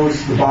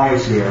decompose the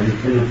biosphere, and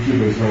a few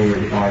days later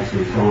the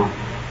biosphere is gone.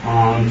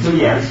 So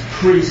it's a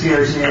pretty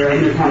scary scenario,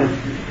 and they're kind of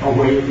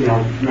away,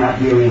 not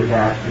dealing with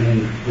that,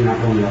 and they're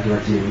not going in that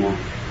direction anymore.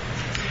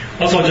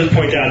 Also, I'll just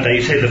point out that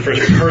you say the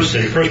first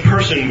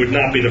person would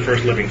not be the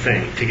first living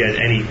thing to get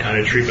any kind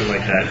of treatment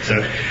like that.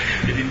 So,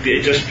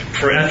 just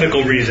for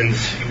ethical reasons,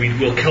 we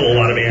will kill a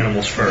lot of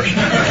animals first.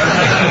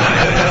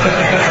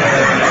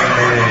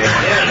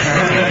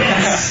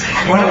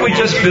 Why don't we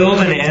just build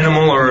an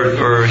animal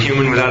or a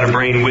human without a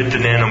brain with the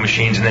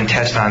nanomachines and then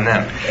test on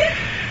them?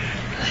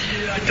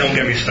 Don't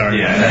get me started.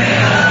 Yeah.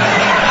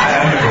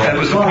 That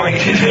was the point.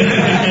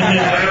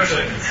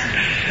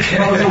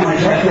 Well, it's on my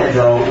deathbed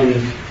though, and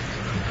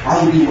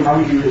I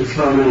would do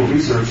experimental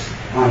research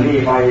on me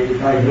if I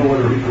had no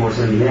other recourse.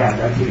 And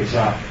I'd take a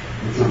shot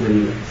at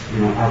something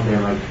out there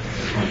like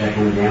that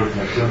kind of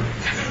nanotech. Sure.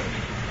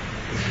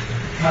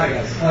 Hi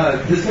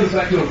guys. This comes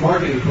back to a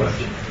marketing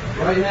question.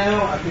 Right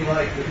now, I feel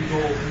like the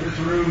people in this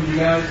room, you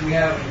guys, we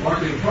have a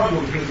marketing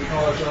problem because we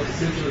call ourselves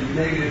essentially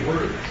negative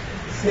words.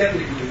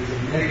 Skeptic is a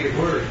negative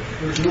word.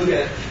 But if you look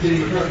at Jenny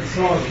McCarthy's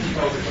songs, she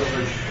calls herself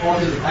an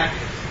autism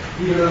activist.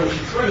 Even though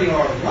she's spreading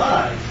our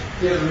lies,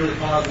 she has a really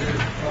positive,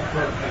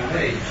 upfront kind of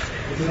name.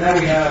 And so now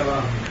we have,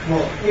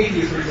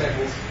 atheists, for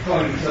example,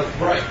 calling themselves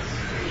brights.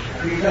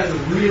 I think that's a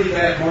really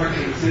bad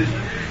marketing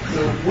decision.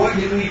 So what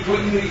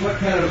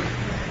kind of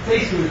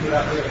face can we put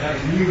out there to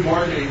have new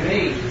marketing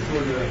names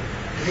for the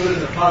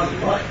in a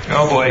positive light?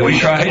 Oh boy, we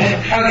tried.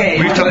 Okay,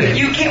 we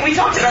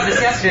talked about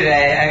this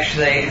yesterday,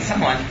 actually.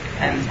 Someone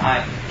and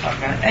I talked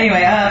about it.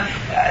 Anyway,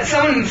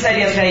 someone said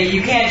yesterday,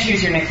 you can't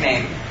choose your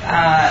nickname.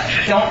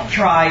 Don't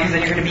try, because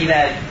then you're going to be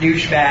that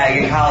douchebag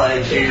in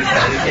college who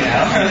says,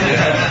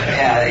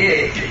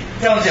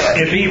 don't do it.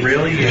 Skippy,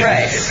 really?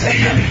 Right.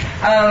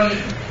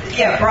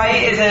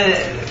 Bright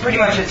is pretty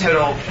much a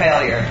total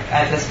failure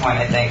at this point,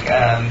 I think.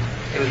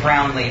 It was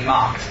roundly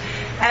mocked.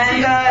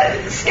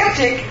 And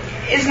skeptic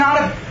is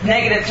not a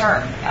negative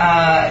term.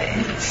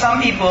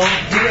 Some people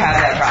do have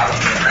that problem.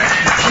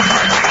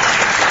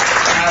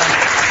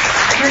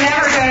 You're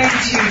never going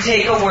to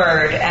take a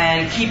word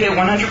and keep it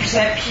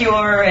 100%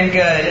 pure and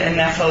good and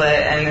nestle it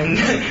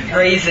and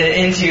raise it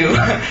into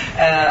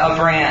a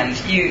brand.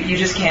 You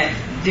just can't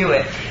do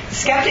it.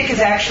 Skeptic is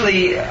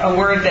actually a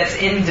word that's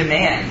in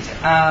demand.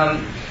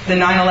 The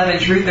 9/11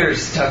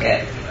 truthers took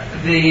it.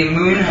 The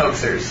moon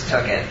hoaxers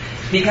took it.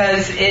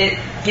 Because it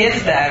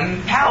gives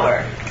them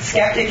power.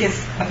 Skeptic is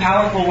a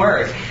powerful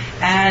word.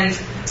 And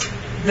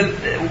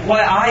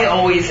what I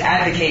always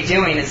advocate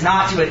doing is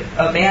not to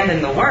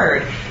abandon the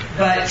word,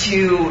 but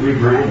to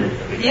rebrand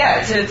it.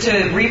 Yeah,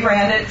 to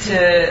rebrand it,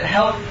 to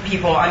help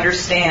people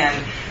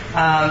understand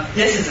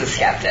this is a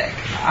skeptic.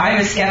 I'm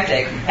a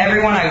skeptic.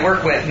 Everyone I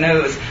work with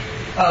knows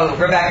oh,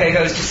 Rebecca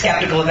goes to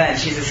skeptical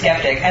events, she's a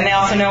skeptic. And they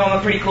also know I'm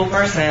a pretty cool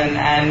person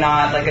and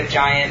not like a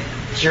giant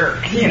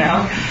jerk, you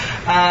know?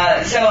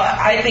 So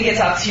I think it's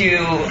up to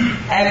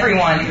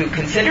everyone who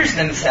considers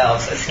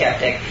themselves a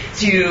skeptic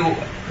to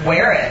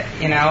wear it,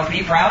 you know,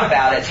 be proud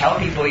about it, tell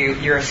people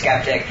you're a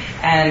skeptic,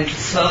 and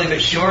slowly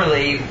but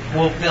surely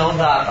we'll build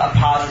up a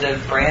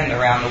positive brand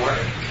around the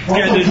word.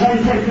 Also,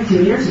 10,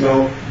 15 years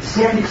ago,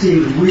 skeptic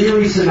seemed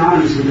really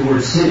synonymous with the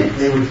word cynic.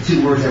 They were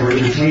two words that were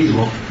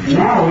interchangeable.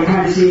 Now it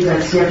kind of seems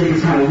that skeptic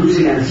is kind of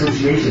losing that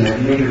association, that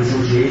negative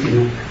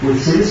association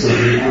with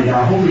cynicism, and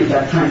hopefully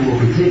that trend will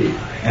continue.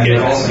 And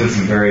there have also been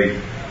some very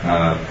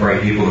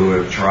bright people who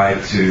have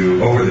tried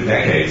to, over the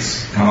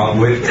decades, come up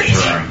with the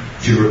term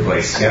to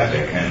replace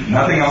skeptic. And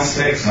nothing else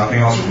sticks, nothing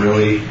else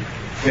really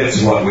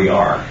fits what we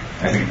are.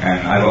 I think,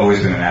 and I've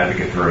always been an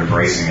advocate for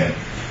embracing it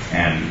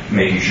and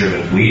making sure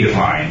that we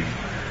define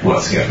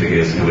what skeptic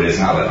is and who it is,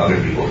 not let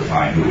other people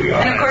define who we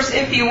are. And of course,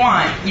 if you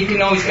want, you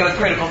can always go with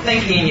critical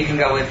thinking, you can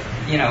go with,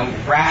 you know,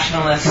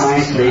 rationalist,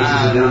 science-based.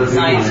 You know,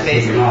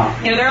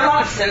 there are a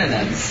lot of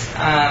synonyms.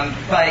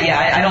 But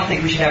yeah, I don't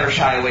think we should ever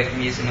shy away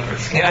from using the word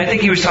skeptic. Yeah, I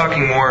think he was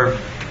talking more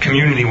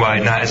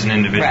community-wide, not as an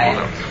individual,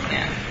 though.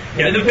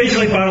 Yeah,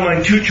 basically, bottom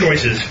line, two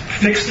choices.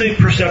 Fix the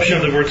perception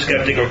of the word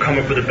skeptic or come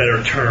up with a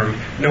better term.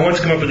 No one's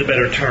come up with a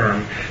better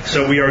term,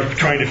 so we are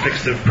trying to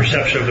fix the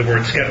perception of the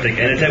word skeptic,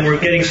 and we're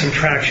getting some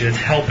traction. It's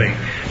helping.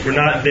 We're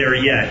not there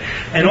yet.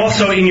 And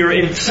also,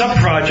 in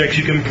sub-projects,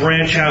 you can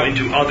branch out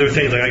into other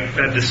things, like I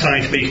have the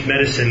science-based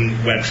medicine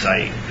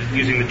website,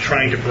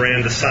 trying to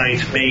brand the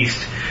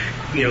science-based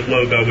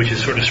logo, which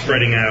is sort of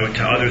spreading out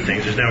to other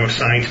things. There's now a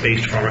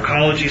science-based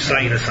pharmacology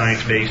site and a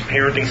science-based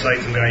parenting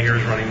site. Some guy here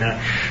is running that.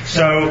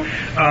 So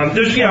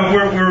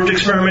we're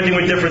experimenting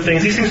with different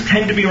things. These things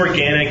tend to be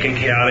organic and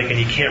chaotic, and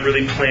you can't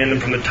really plan them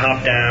from the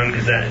top down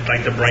because that's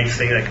like the Brights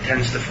thing that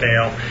tends to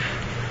fail.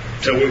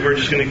 So we're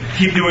just going to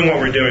keep doing what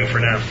we're doing for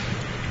now.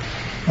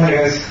 Hi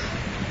guys.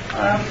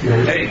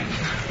 Hey.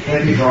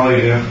 Thank you for all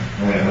you do.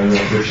 I really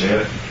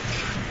appreciate it.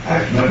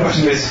 My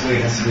question basically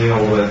has to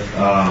deal with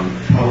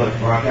public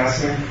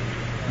broadcasting,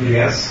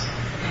 PBS.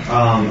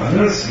 I've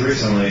noticed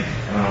recently,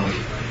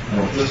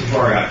 just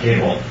before I got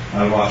cable,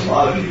 I watched a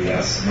lot of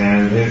PBS,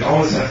 and they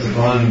always have to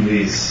run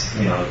these,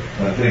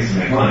 things to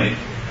make money.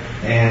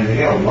 And they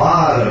get a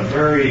lot of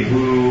very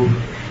woo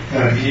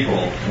kind of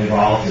people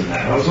involved in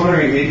that. I was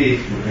wondering maybe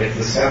if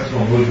the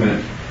skeptical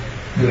movement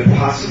could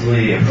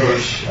possibly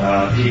approach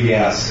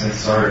PBS and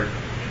start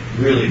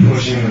really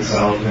pushing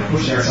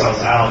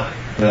ourselves out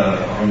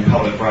on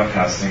public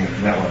broadcasting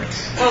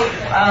networks.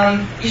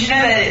 Well, you should know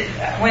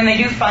that when they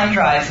do fund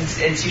drives,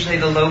 it's usually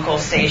the local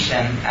station,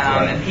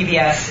 and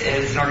PBS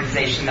is an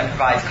organization that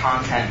provides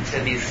content to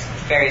these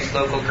various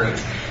local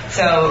groups.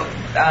 So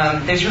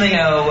there's really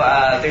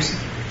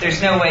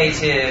there's no way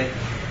to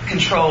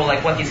control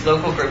like what these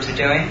local groups are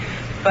doing.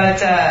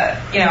 But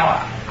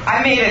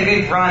I made a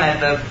good run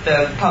at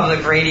the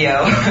public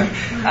radio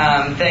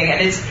thing,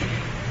 and it's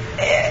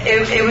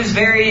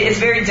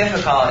very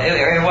difficult.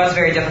 It was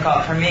very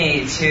difficult for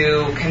me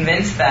to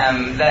convince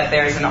them that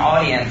there's an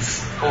audience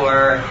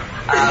for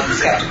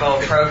skeptical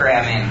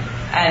programming.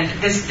 And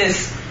there's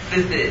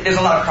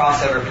a lot of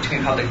crossover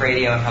between public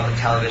radio and public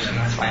television.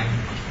 That's why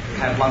I'm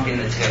kind of lumping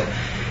the two.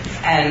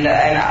 And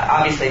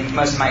obviously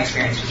most of my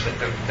experience was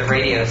with the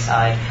radio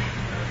side.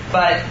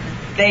 But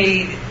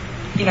they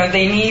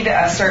need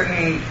a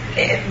certain.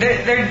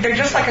 They're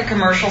just like a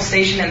commercial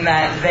station in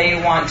that they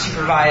want to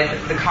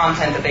provide the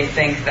content that they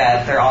think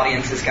that their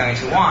audience is going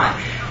to want,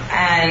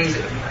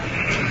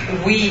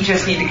 and we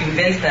just need to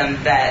convince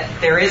them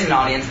that there is an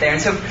audience there.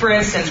 And so, for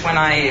instance, when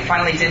I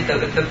finally did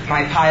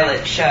my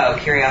pilot show,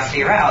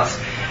 Curiosity Aroused,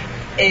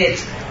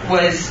 it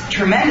was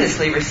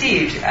tremendously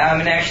received,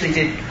 and it actually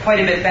did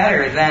quite a bit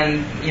better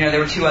than there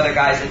were two other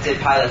guys that did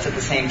pilots at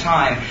the same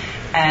time.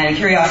 And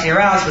Curiosity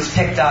Aroused was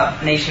picked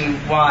up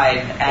nationwide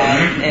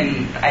and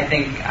in, I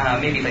think,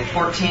 maybe like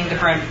 14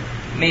 different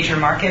major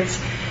markets.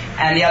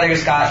 And the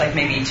others got like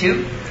maybe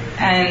 2.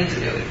 And,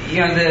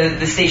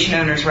 the station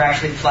owners were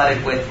actually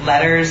flooded with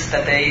letters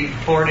that they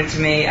forwarded to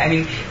me. I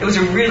mean, it was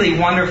a really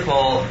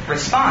wonderful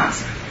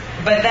response.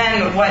 But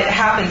then what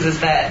happens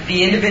is that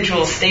the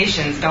individual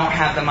stations don't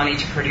have the money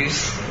to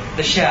produce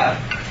the show.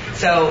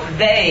 So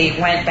they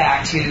went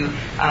back to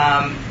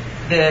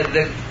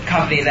the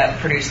company that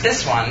produced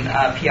this one,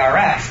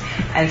 PRX,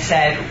 and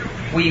said,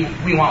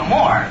 we want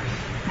more.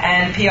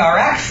 And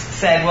PRX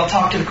said, well,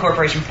 talk to the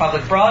Corporation for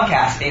Public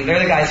Broadcasting. They're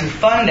the guys who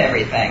fund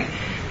everything.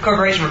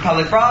 Corporation for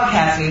Public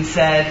Broadcasting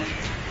said,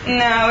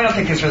 no, we don't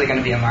think there's really going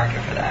to be a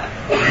market for that.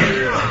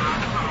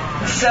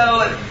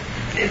 So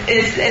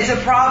it's a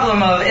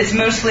problem of, it's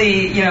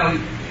mostly,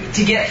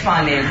 to get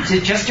funding, to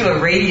just do a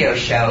radio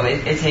show,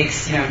 it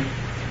takes,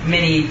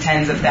 many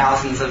tens of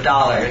thousands of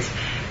dollars.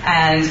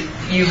 And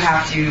you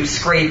have to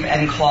scrape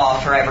and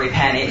claw for every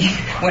penny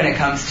when it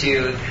comes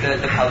to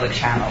the public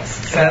channels.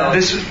 So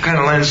this kind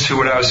of lends to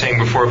what I was saying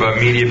before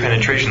about media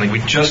penetration. Like, we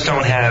just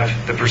don't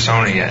have the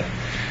persona yet.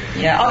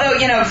 Yeah, although,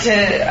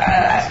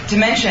 to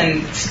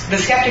mention, the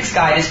Skeptics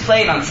Guide is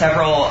played on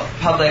several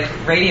public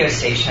radio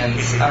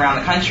stations around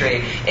the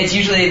country. It's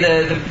usually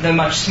the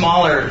much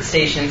smaller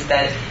stations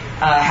that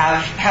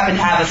happen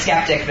to have a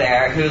skeptic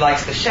there who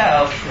likes the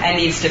show and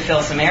needs to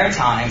fill some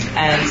airtime.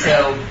 And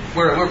so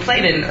we're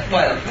played in,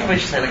 what would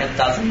you say, like a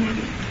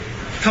dozen?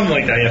 Something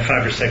like that,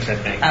 5 or 6, I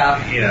think. That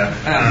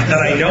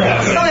I know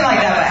of. Something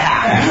like that, but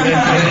half.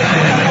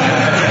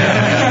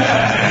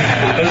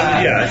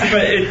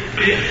 But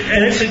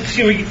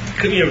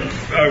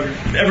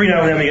every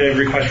now and then we get a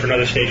request for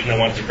another station that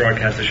wants to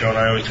broadcast the show, and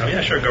I always tell them,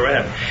 yeah, sure, go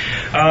ahead.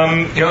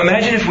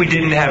 Imagine if we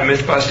didn't have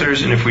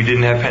Mythbusters and if we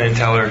didn't have Penn and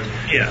Teller.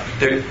 Yeah.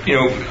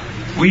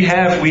 We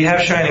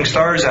have shining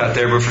stars out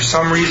there, but for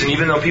some reason,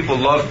 even though people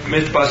love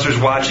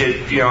Mythbusters, watch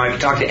it, I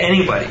talk to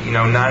anybody,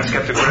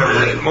 non-skeptic,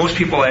 whatever. Most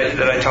people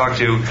that I talk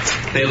to,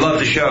 they love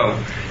the show.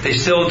 They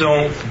still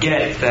don't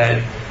get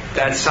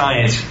that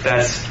science,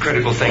 that's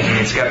critical thinking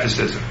and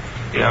skepticism.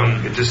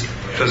 It just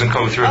doesn't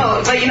go through.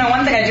 Oh, but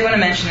one thing I do want to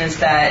mention is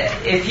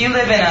that if you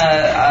live in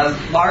a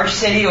large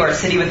city or a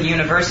city with a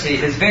university,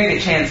 there's a very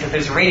good chance that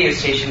there's a radio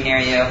station near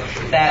you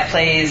that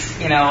plays,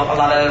 a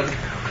lot of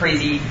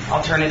crazy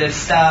alternative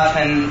stuff,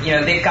 and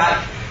they've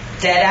got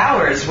dead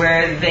hours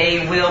where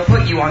they will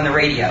put you on the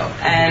radio,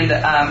 and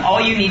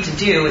all you need to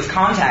do is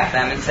contact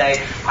them and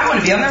say, I want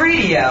to be on the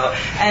radio,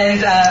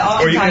 and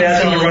or you can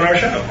ask them to run our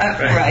show.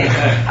 Right.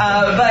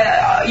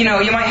 But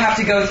you might have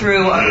to go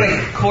through a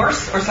quick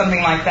course or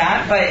something like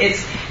that, but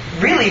it's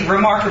really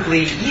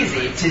remarkably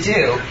easy to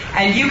do,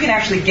 and you can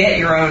actually get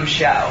your own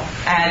show,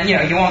 and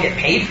you won't get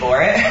paid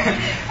for it,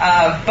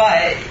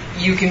 but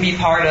you can be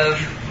part of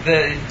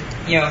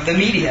the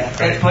media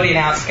that's putting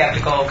out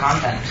skeptical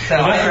content. So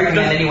I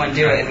recommend anyone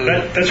do it.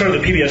 That's sort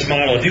of the PBS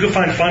model. If you can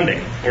find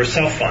funding or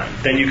self-fund,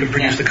 then you can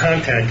produce the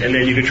content, and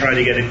then you can try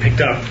to get it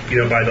picked up,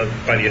 by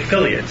the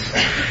affiliates.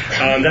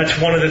 That's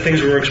one of the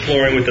things we're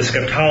exploring with the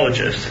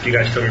Skeptologists. If you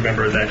guys still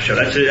remember that show,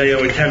 that's an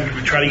attempt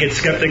to try to get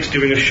skeptics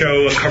doing a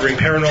show covering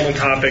paranormal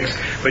topics,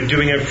 but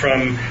doing it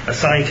from a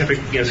scientific,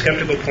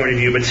 skeptical point of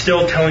view, but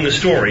still telling the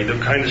story, the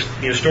kind of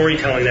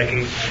storytelling that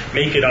can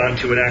make it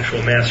onto an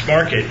actual mass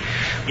market.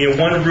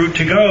 One route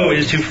to go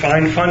is to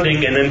find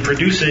funding and then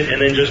produce it and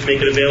then just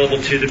make it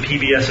available to the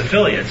PBS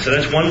affiliates. So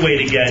that's one way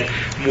to get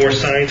more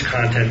science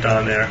content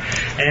on there.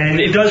 And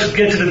it does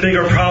get to the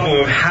bigger problem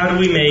of how do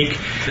we make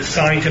the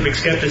scientific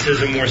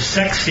skepticism more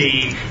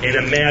sexy in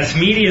a mass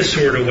media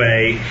sort of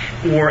way,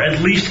 or at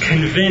least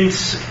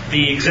convince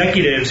the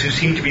executives who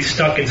seem to be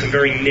stuck in some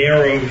very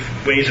narrow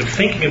ways of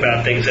thinking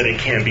about things that it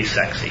can be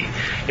sexy.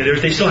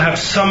 They still have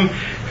some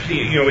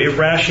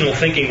irrational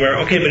thinking where,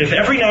 okay, but if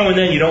every now and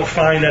then you don't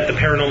find that the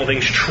paranormal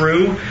thing's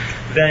true,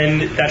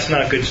 then that's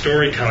not good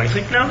storytelling. It's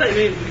like, no,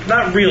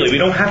 not really. We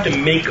don't have to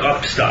make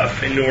up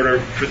stuff in order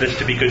for this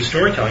to be good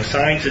storytelling.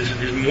 Science is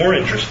more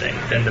interesting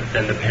than the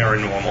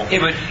paranormal. Yeah,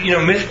 but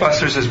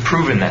Mythbusters has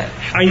proven that.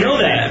 I know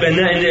that, and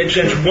it's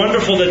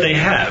wonderful that they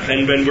have.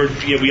 And when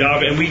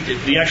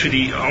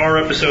our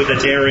episode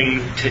that's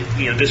airing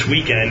this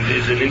weekend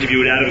is an interview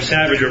with Adam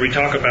Savage where we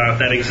talk about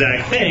that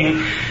exact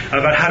thing,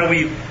 about how do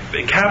we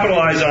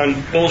capitalize on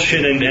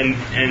bullshit and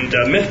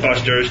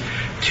Mythbusters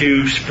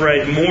to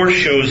spread more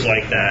shows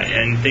like that.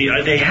 And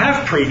they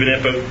have proven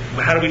it, but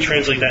how do we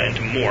translate that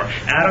into more?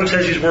 Adam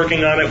says he's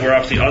working on it. We're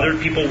obviously other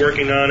people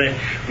working on it.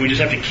 We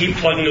just have to keep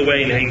plugging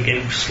away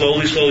and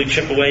slowly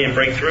chip away and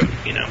break through,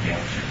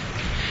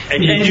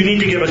 And you need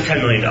to give us $10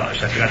 million. I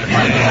forgot to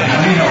find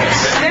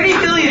it. There be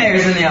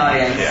billionaires in the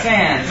audience. Yeah.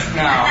 Fans,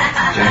 no.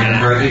 Jenny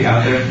Murphy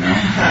out there? No. All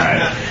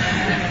right.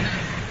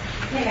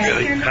 Hey guys,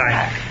 Really?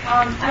 Hi.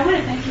 I want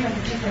to thank you in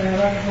particular. I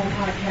love the whole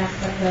podcast,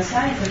 but the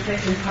science and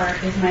fiction part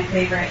is my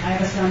favorite. I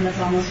have a son that's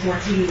almost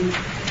 14,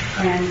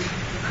 and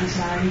I'm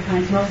sorry, he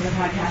finds most of the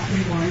podcast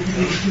pretty boring because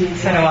he just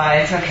means so do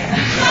I. It's okay.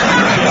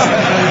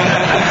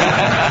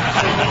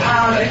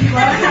 If you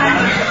love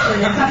science fiction,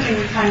 it's something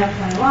we kind of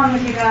play along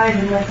with you guys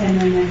and listen,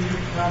 and then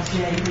well,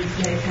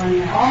 Jay's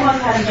funny. I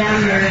almost had him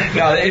down here.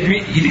 No,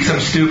 he thinks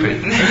I'm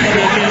stupid.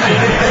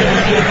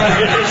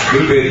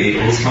 Stupid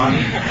equals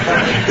funny.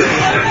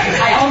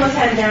 I almost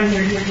had him down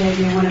here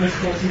being one of his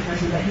close in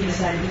person, but he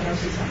decided to go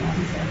see something else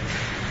instead.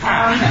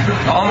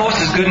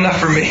 Almost is good enough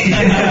for me.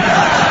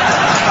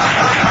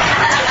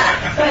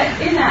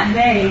 But in that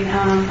vein,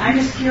 I'm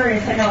just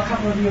curious, I know a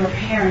couple of you are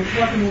parents,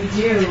 what can we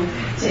do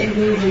to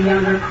engage a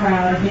younger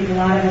crowd? I think a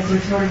lot of us are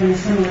sort of in a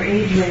similar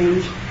age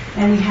range,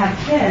 and we have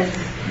kids,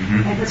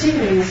 and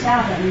particularly in the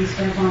South at least,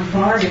 they're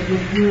bombarded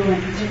with new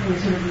and particularly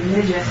sort of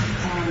religious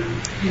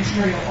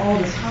material all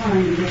the time,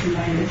 and get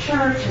invited to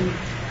church, and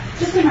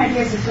just some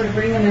ideas to sort of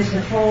bring them into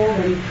the fold,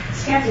 and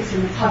Skeptics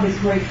in the pub is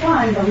great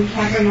fun, but we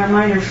can't bring our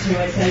minors to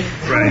it, so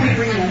how do we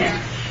bring them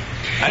in?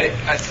 I'd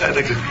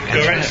like to,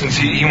 since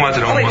he wanted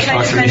to almost can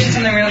I just mention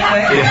something real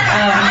quick?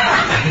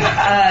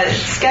 Yeah.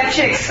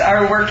 Skeptics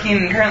are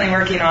currently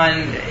working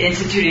on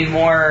instituting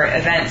more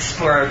events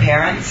for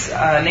parents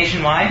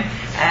nationwide,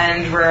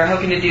 and we're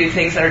hoping to do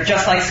things that are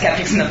just like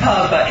Skeptics in the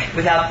Pub, but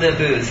without the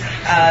booze.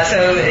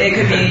 So it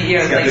could be,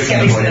 like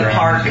Skeptics in the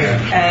Park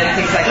and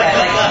things like that,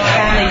 like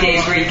family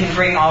days where you can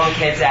bring all the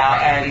kids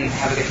out and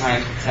have a good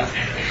time. So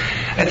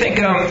I think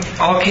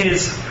all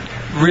kids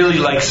really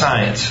like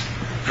science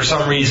for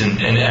some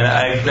reason, and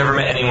I've never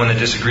met anyone that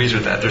disagrees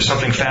with that. There's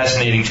something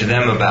fascinating to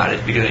them about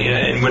it, because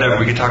and whatever,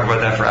 we could talk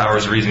about that for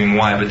hours, reasoning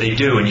why, but they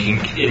do, and you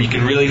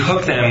can really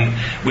hook them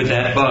with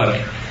that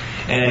bug.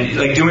 And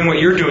like doing what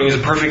you're doing is a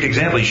perfect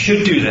example. You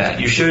should do that.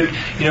 You should,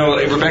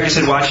 Rebecca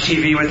said, watch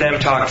TV with them,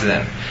 talk to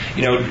them.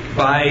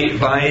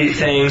 Buy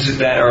things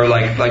that are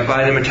like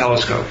buy them a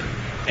telescope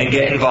and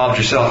get involved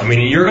yourself. I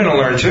mean, you're going to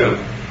learn too.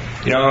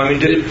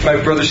 My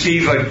brother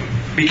Steve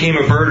became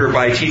a birder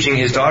by teaching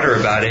his daughter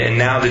about it, and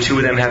now the two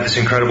of them have this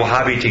incredible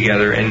hobby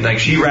together. And like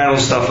she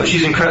rattles stuff.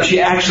 She's incredible.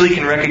 She actually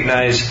can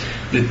recognize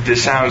the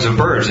sounds of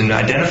birds and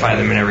identify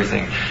them and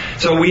everything.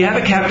 So we have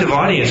a captive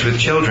audience with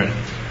children.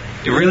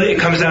 It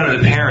comes down to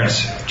the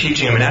parents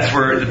teaching them, and that's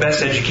where the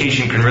best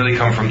education can really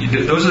come from.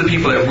 Those are the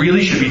people that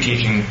really should be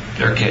teaching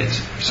their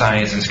kids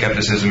science and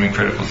skepticism and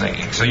critical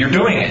thinking. So you're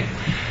doing it.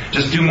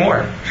 Just do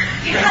more.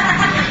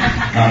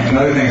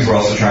 Another thing is we're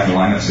also trying to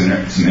line up some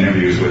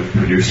interviews with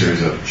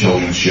producers of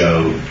children's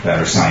show that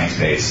are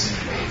science-based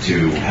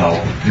to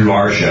help, through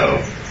our show,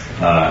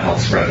 help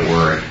spread the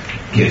word.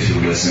 Kids who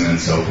listen and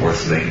so forth,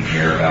 so they can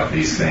hear about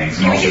these things.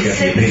 And also get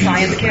the opinions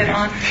Science of the Kid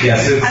on?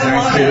 Yes,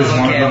 Science Kid is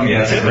one of them.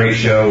 Yeah, it's a great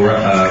show.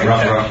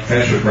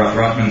 Fetch with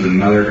Ruffman's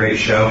another great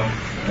show.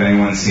 If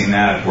anyone's seen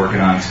that,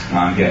 working on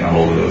getting a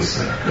hold of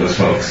those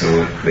folks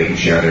so they can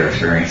share their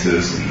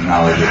experiences and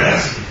knowledge with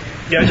us.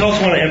 Yeah, I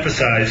also want to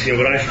emphasize,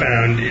 what I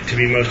found to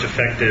be most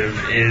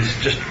effective is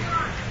just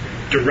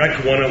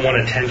direct one-on-one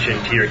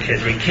attention to your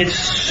kids. I mean, kids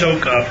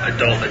soak up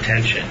adult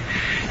attention,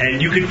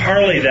 and you could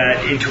parlay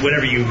that into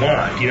whatever you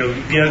want.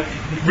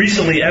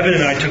 Recently, Evan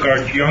and I took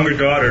our younger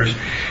daughters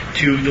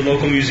to the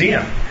local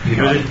museum. It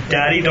was a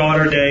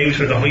daddy-daughter day. We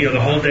spent the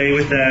whole day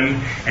with them,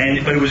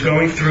 but it was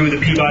going through the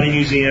Peabody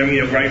Museum,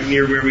 right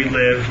near where we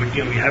live. We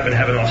happen to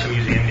have an awesome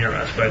museum near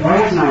us. But why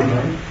was mine,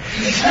 buddy?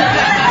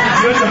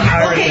 There's some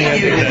pirate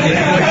thing.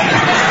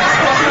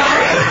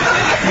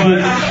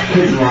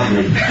 Kids love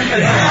me.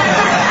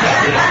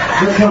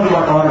 Let's talk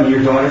about Autumn,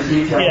 your daughter,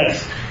 Steve.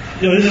 Yes.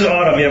 This is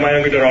Autumn, my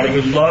younger daughter, Autumn,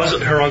 who loves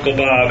her Uncle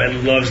Bob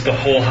and loves the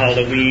whole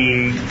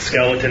Halloween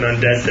skeleton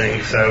undead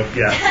thing. So,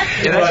 yeah.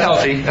 Yeah, that's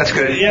healthy. That's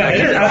good. Yeah,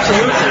 it is.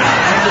 Absolutely.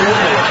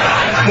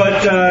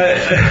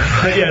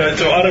 But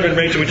so Autumn and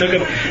Rachel, we took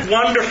a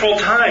wonderful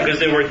time because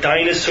there were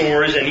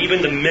dinosaurs and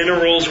even the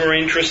minerals were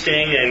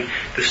interesting and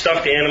the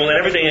stuffed animal and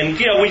everything. And,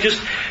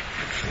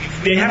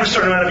 they have a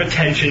certain amount of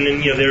attention,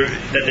 and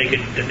that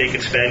they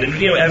could spend. And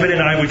Evan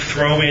and I would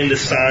throw in the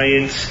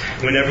science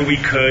whenever we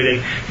could,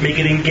 and make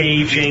it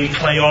engaging,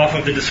 play off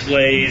of the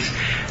displays.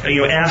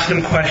 Ask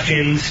them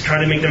questions, try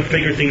to make them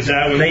figure things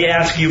out. When they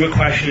ask you a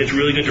question, it's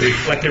really good to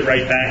reflect it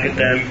right back at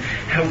them.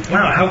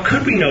 How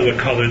could we know what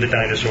color the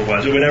dinosaur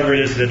was, or whatever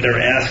it is that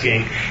they're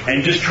asking,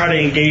 and just try to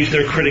engage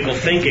their critical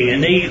thinking.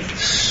 And they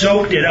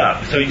soaked it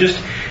up. So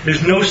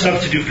there's no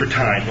substitute for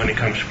time when it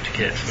comes to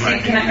kids.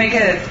 Can I make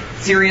a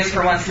serious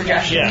for one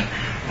suggestion? Yeah.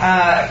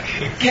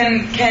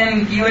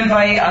 Can you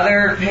invite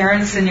other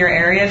parents in your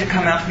area to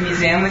come out to the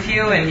museum with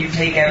you, and you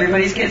take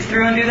everybody's kids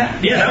through and do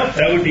that? Yeah,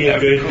 that would be a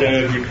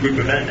good group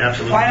event,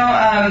 absolutely. Why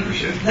don't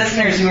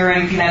listeners who are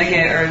in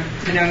Connecticut or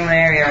the New England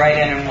area write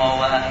in, and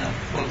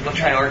we'll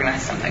try to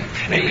organize something.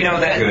 That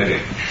good idea.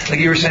 Like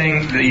you were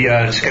saying,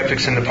 the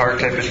Skeptics in the Park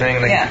type of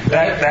thing.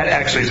 That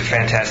actually is a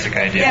fantastic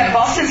idea. Yeah,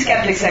 Boston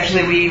Skeptics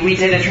actually. We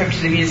did a trip to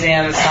the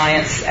Museum of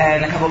Science,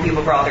 and a couple of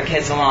people brought their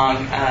kids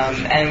along,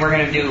 and we're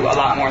going to do a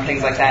lot more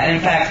things like that. And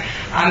in fact,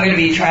 I'm going to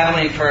be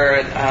traveling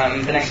for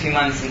the next few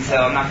months, and so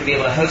I'm not going to be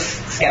able to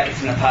host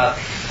Skeptics in the Pub.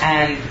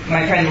 And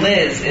my friend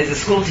Liz is a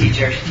school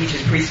teacher. She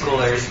teaches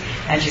preschoolers,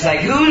 and she's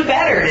like, who's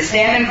better to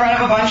stand in front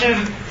of a bunch of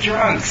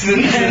drunks?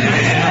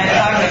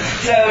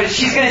 So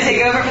she's going to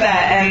take over for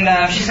that,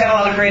 and she's got a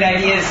lot of great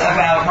ideas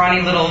about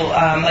running little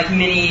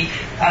mini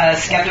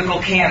skeptical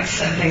camps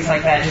and things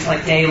like that, just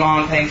like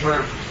day-long things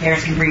where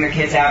parents can bring their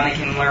kids out and they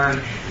can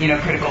learn,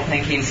 critical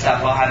thinking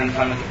stuff while having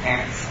fun with their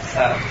parents.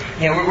 So,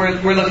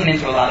 we're looking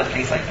into a lot of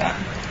things like that.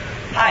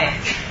 Hi.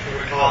 Can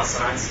we call it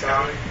science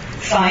scouting?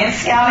 Science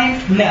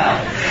scouting? No.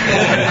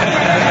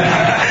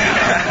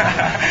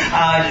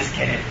 Just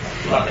kidding.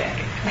 Love that.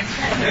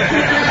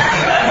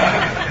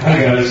 Hi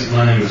guys,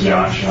 my name is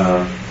Josh.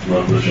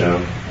 Love the show.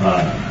 I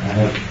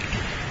have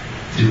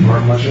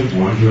two-part questions.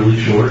 One's really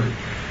short.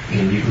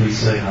 Can you please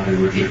say hi to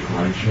Richard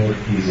Kleinschmidt?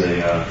 He's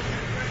a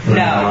friend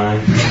of mine.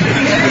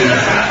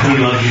 He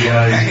loves you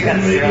guys. He can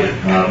make it,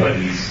 but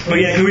he's... Oh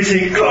yeah, can we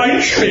say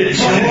Kleinschmidt?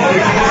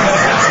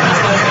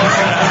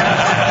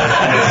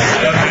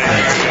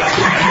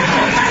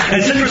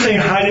 And since we're saying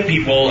hi to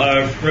people,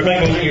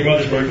 Rebecca, wasn't your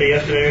mother's birthday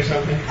yesterday or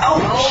something? Oh.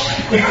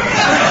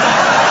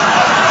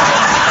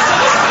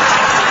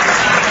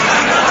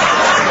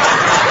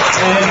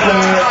 And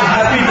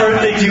happy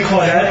birthday to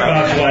Claudette,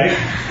 Bob's wife.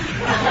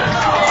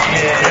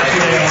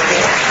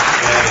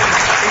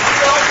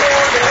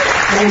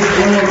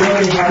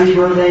 Happy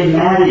birthday,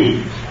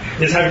 Maddie.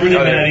 Just happy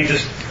birthday, Maddie.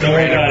 Just don't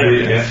worry about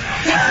it.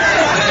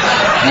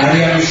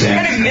 I understand.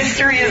 What kind of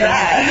mystery is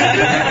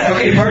that?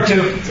 Okay, part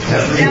two. Real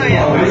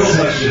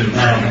question.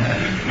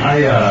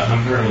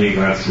 I'm currently in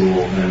grad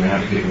school, and they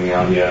haven't kicked me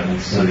out yet. I'm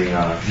studying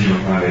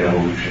human primate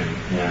evolution,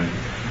 and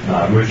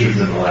Richard's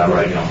in the lab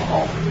right down the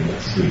hall from me.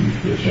 That's who you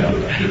get a shout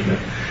out.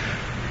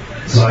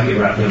 So I get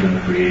wrapped up in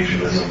the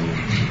creationism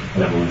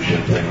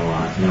evolution thing a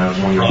lot, and I was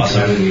wondering if you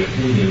had any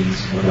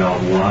opinions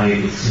about why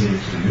it seems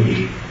to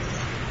me,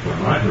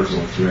 from my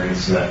personal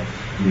experience, that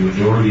the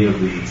majority of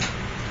the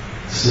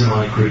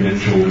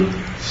semi-credentialed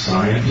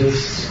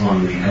scientists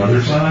on the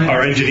other side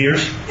are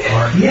engineers.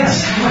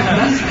 Yes.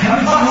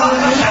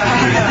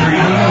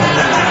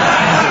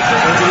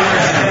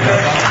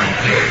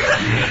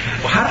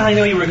 Well, how did I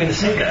know you were going to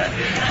say that?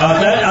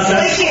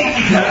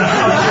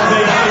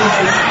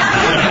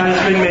 Has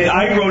been made.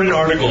 I wrote an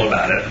article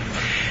about it.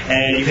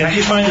 And you can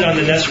actually find it on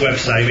the Nest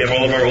website. We have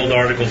all of our old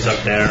articles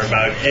up there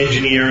about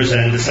engineers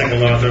and the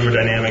second law of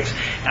thermodynamics.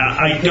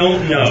 I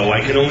don't know.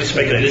 I can only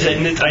speculate.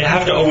 I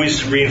have to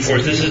always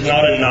reinforce, this is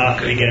not a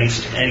knock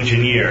against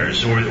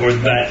engineers or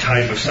that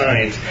type of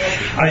science.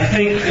 I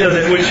think that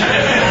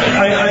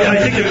I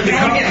think that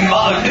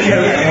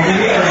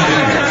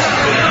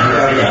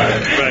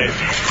right.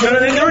 So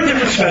there are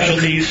different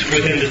specialties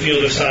within the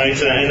field of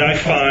science, and I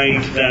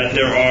find that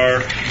there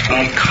are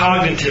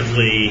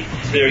cognitively,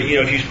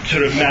 if you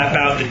sort of map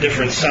out the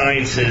different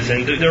sciences,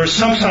 and there are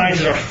some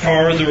sciences that are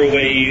farther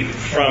away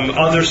from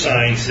other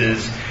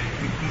sciences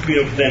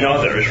than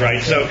others,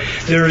 right? So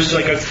there's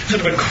like a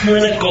sort of a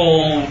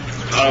clinical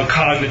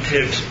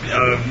cognitive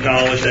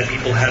knowledge that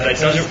people have that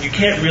you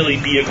can't really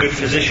be a good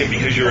physician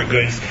because you're a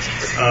good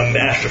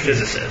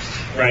astrophysicist,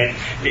 right?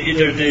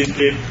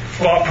 The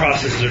thought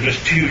processes are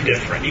just too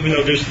different, even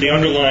though there's the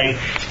underlying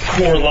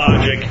core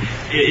logic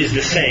is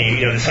the same,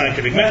 the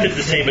scientific method's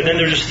the same, but then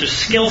there's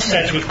skill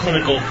sets with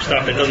clinical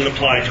stuff that doesn't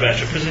apply to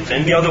astrophysics,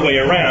 and the other way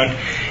around.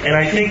 And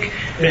I think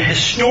the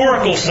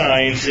historical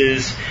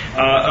sciences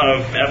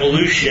of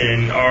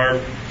evolution are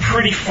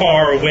pretty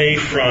far away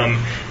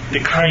from the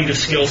kind of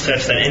skill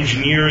sets that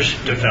engineers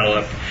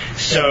develop.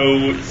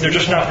 So they're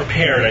just not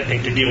prepared, I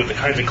think, to deal with the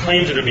kinds of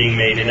claims that are being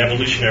made in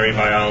evolutionary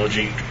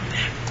biology.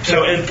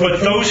 So, but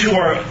those who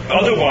are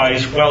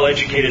otherwise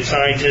well-educated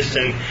scientists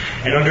and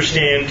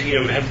understand,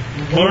 have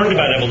learned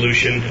about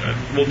evolution,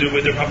 will do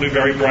it. They're probably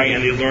very bright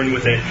and they learn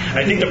with it.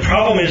 I think the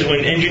problem is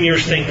when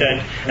engineers think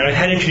that, and I've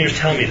had engineers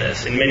tell me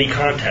this in many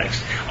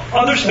contexts,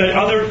 other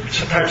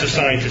types of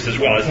scientists as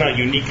well. It's not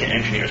unique to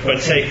engineers,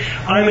 but say,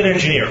 I'm an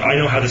engineer. I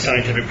know how the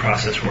scientific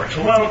process works.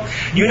 Well,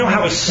 you know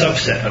how a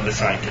subset of the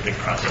scientific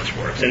process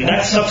works, and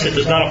that subset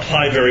does not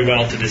apply very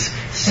well to this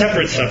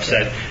separate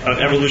subset of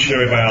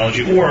evolutionary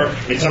biology, or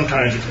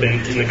sometimes it's been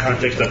in the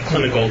context of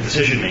clinical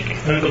decision-making.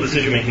 Clinical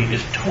decision-making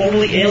is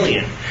totally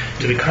alien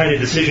to the kind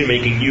of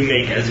decision-making you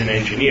make as an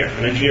engineer.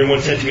 An engineer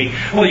once said to me,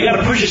 well, you got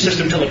to push a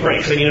system till it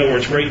breaks, then you know where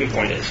its breaking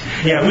point is.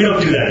 Yeah, we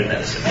don't do that in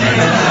medicine.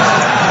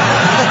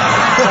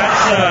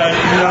 That's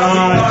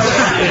not...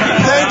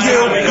 Thank you.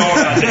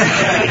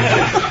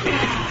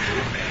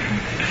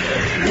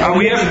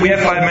 We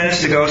have 5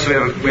 minutes to go, so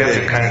we have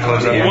to kind of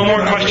close up. One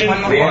more question?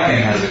 The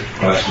alien has a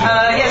question.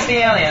 Yes, the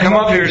alien. Come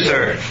up here,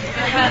 sir.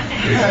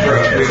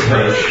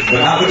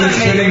 Not within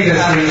spitting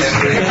distance.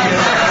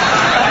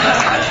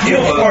 You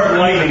don't fart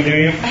lightning, do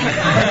you?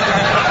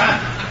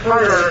 Well,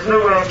 there's no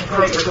way I can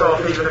take this off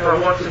even if I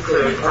wanted to.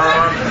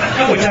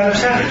 Oh, it's Adam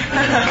Savage. I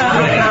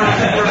don't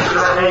have a question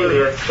about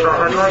aliens, but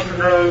I'd like to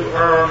know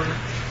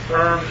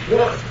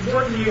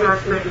what do you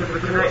guys think of the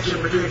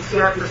connection between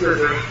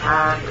skepticism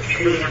and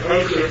being an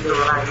atheist or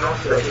an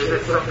agnostic? Is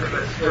it something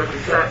that's totally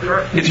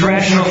separate? It's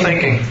rational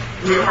thinking.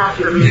 You have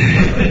to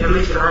be at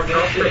least an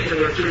agnostic to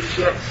be a true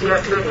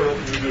skeptic, or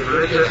can you be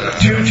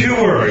religious? Two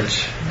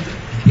words.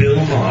 Bill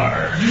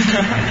Maher. You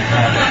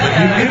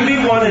can be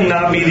one and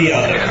not be the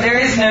other. There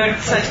is no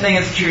such thing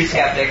as a true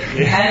skeptic.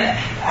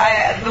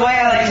 And the way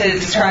I like to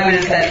describe it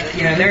is that,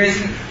 there is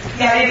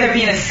the idea of there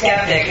being a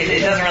skeptic,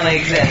 it doesn't really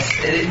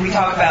exist. We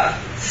talk about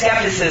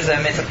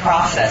skepticism, it's a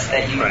process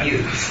that you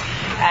use.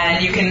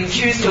 And you can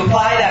choose to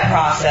apply that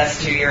process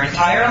to your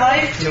entire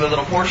life, to a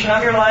little portion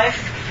of your life.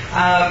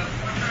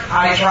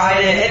 I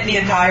try to hit the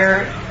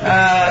entire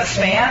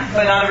span,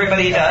 but not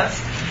everybody does.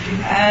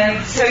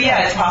 And so,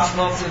 it's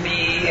possible to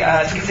be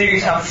to consider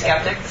yourself a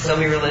skeptic, still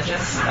be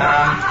religious,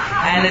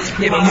 and it's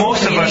but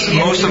most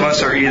of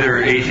us are either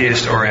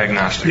atheist or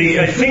agnostic.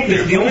 I think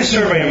the only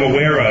survey I'm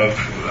aware of,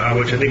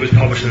 which I think was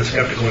published in the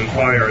Skeptical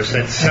Inquirer, is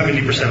that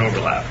 70%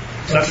 overlap.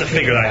 So that's the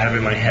figure that I have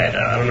in my head.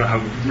 I don't know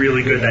how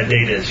really good that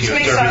data is.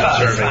 Survey to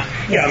survey.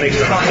 Yeah, it makes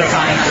sense.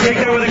 So take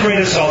that with a grain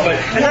of salt.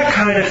 And that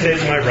kind of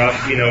fits my rough,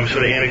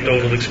 sort of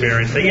anecdotal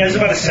experience. That, there's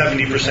about a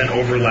 70%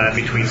 overlap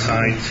between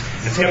science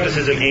and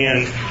skepticism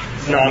and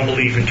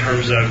non-belief in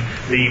terms of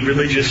the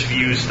religious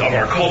views of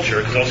our culture,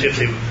 because also you have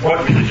to say,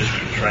 what religious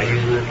views, right? I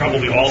mean, we're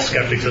probably all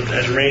skeptics.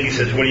 As Randy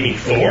says, what do you mean,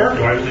 Thor?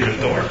 Do I believe in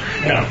Thor?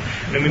 No.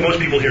 I mean, most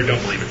people here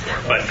don't believe in Thor.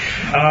 But,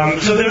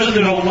 so there's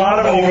a lot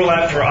of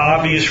overlap for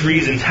obvious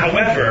reasons.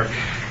 However,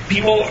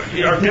 people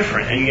are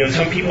different, and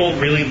some people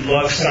really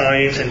love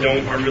science and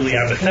are really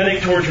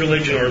apathetic towards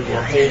religion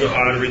or hold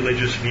on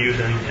religious views,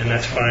 and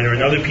that's fine.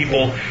 Or other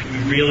people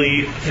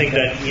really think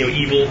that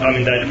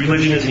that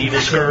religion is an evil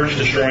scourge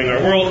destroying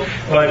our world,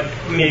 but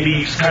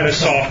maybe kind of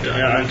soft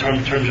in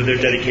terms of their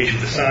dedication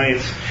to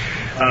science.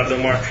 But the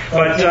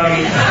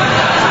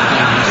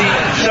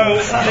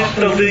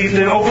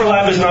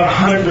overlap is not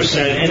 100%,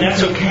 and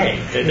that's okay.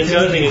 The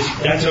other thing is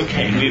that's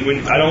okay.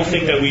 I don't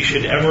think that we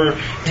should ever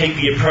take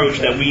the approach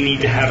that we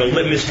need to have a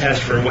litmus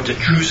test for what's a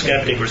true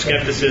skeptic or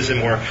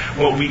skepticism or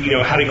what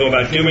how to go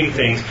about doing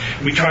things.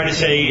 We try to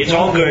say it's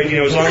all good,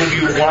 as long as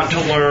you want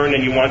to learn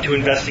and you want to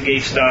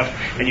investigate stuff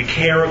and you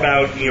care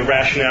about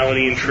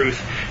rationality and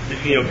truth.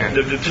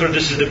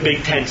 This is the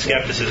big tent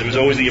skepticism is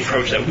always the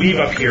approach that we've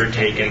up here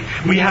taken.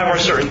 We have our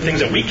certain things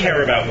that we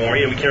care about more.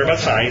 We care about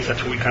science.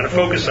 That's what we kind of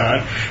focus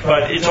on.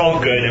 But it's all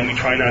good, and we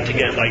try not to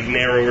get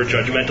narrow or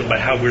judgmental about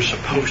how we're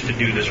supposed to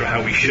do this or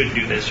how we should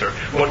do this or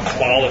what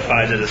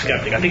qualifies as a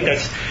skeptic. I think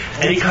that's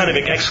any kind of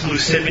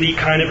exclusivity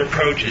kind of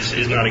approach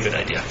is not a good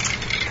idea.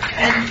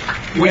 And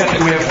we have 1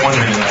 minute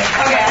left.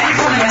 Okay, I just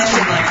want to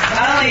mention,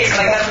 not only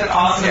that's an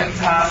awesome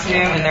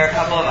costume, and there are a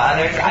couple of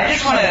others. I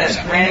just want to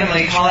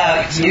randomly call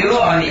out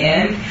you on the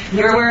end.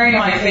 You're wearing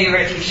my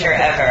favorite T-shirt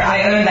ever.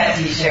 I own that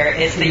T-shirt.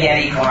 It's the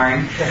Yeti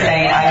corn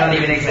saying I don't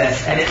even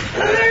exist, and it's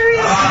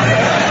hilarious.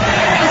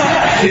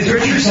 Is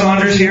Richard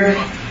Saunders here?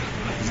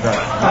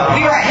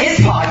 We were at his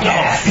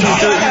podcast.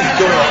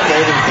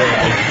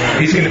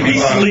 He's going to be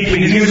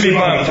sleeping. He's going to be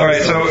bummed. All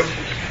right, so.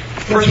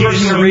 First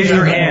person to raise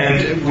their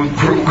hand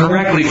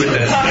correctly with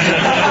this.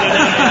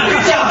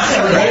 Good job,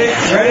 sir.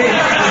 Ready?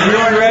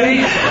 Everyone ready?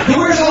 Who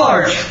wears a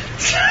large?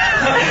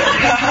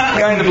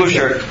 Guy in the blue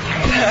shirt.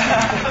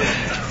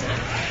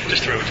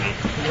 Just throw it to him.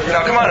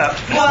 No, come on up.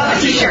 Well,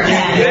 the T-shirt.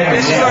 Yeah,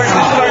 this is our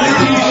new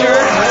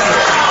T-shirt.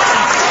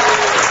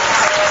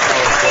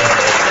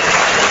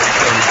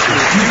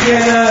 You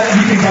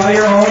can buy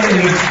your own in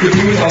the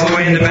booth all the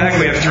way in the back.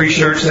 We have 3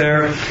 shirts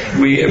there.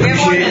 We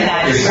appreciate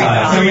your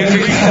size. We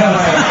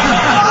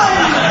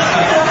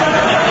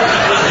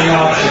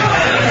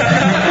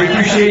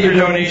appreciate your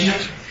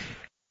donations.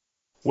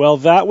 Well,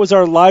 that was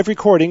our live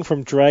recording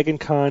from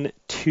DragonCon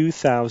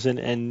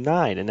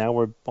 2009, and now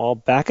we're all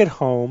back at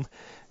home,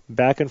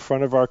 back in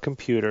front of our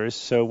computers.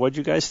 So what'd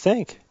you guys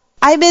think?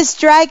 I miss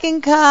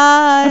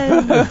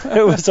DragonCon!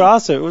 It was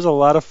awesome. It was a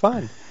lot of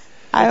fun.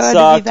 I want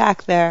to be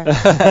back there.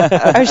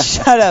 Oh,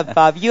 shut up,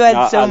 Bob. You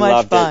had so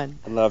much fun.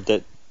 I loved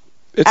it.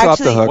 It's actually, off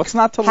the hook. What's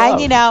not to love?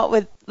 Hanging out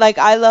with,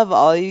 I love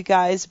all you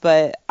guys,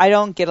 but I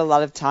don't get a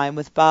lot of time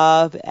with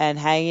Bob, and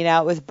hanging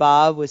out with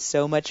Bob was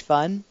so much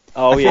fun.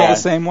 Oh, I feel the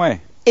same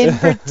way. In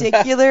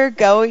particular,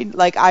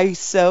 I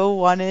so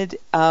wanted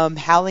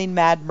Howling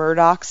Mad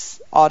Murdoch's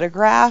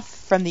autograph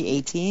from the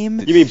A-Team.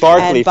 You mean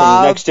Barkley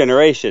from Next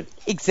Generation?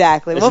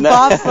 Exactly. Well,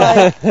 Bob's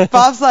like,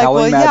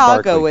 well, yeah, I'll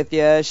Barkley. go with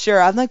you.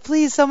 Sure. I'm like,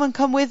 please, someone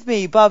come with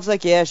me. Bob's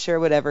like, yeah, sure,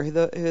 whatever. Who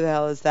the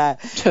hell is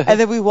that? And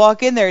then we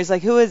walk in there. He's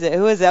like, who is it?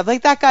 I'm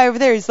like, that guy over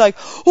there. He's like,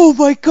 oh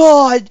my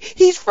God,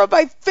 he's from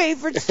my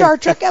favorite Star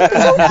Trek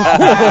episode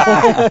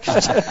ever.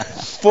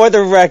 For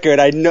the record,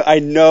 I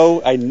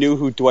knew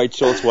who Dwight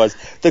Schultz was.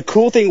 The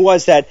cool thing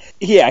was that,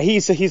 yeah,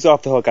 he's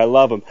off the hook. I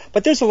love him.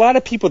 But there's a lot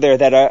of people there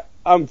that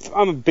I'm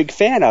a big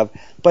fan of.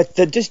 But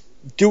just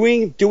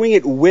doing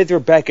it with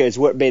Rebecca is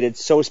what made it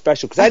so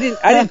special. Because I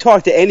didn't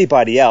talk to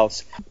anybody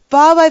else.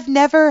 Bob, I've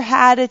never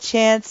had a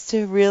chance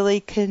to really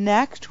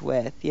connect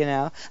with,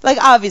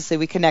 obviously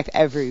we connect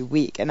every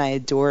week, and I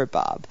adore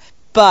Bob.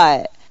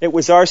 But it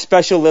was our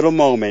special little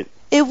moment.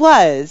 It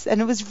was, and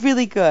it was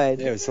really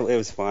good. It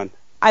was fun.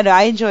 I know,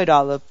 I enjoyed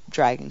all of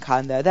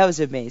DragonCon, though. That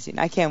was amazing.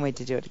 I can't wait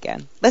to do it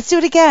again. Let's do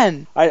it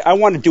again. I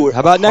want to do it.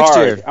 How about hard. next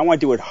year? I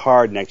want to do it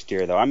hard next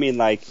year, though. I mean,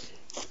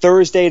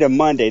 Thursday to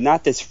Monday,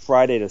 not this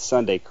Friday to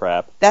Sunday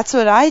crap. That's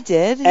what I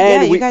did.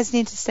 And you guys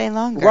need to stay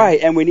longer.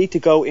 Right, and we need to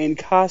go in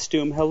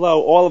costume.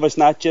 Hello, all of us,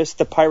 not just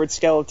the pirate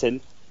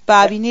skeleton.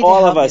 Bob, you need to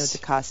help me with the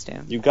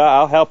costume.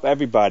 I'll help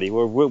everybody.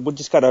 We'll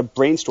just got to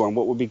brainstorm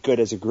what would be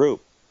good as a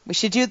group. We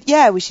should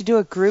do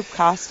a group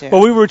costume.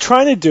 Well, we were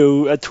trying to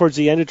do, towards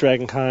the end of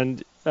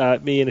DragonCon,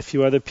 me and a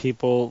few other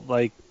people,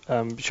 like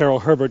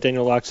Cheryl Herbert,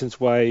 Daniel Loxton's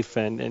wife,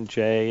 and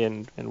Jay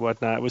and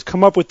whatnot, was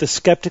come up with the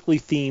skeptically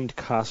themed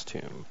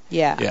costume.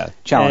 Yeah. Yeah,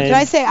 challenge. Can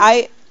I say,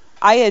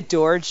 I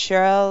adored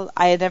Cheryl.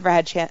 I had never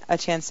had a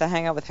chance to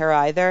hang out with her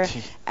either.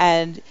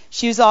 And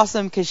she was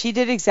awesome because she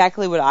did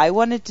exactly what I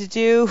wanted to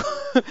do,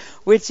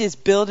 which is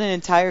build an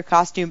entire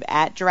costume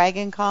at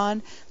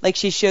DragonCon. Like,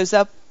 she shows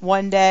up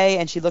one day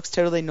and she looks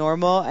totally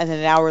normal, and then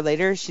an hour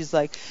later she's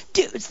like,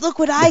 dudes, look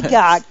what I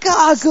got,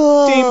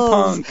 goggles!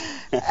 Steampunk!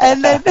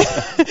 And then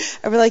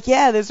and we're like,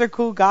 yeah, those are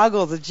cool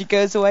goggles. And she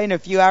goes away, and a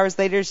few hours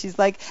later she's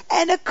like,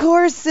 and a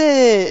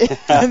corset!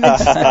 And then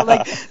she's got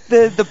like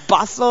the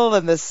bustle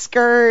and the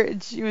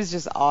skirt. She was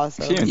just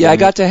awesome. Yeah, I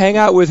got to hang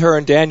out with her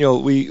and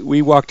Daniel.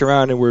 We walked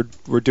around and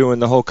we're doing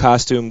the whole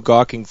costume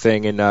gawking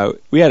thing, and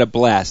we had a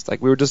blast.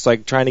 Like, we were just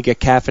like trying to get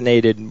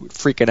caffeinated and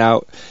freaking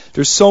out.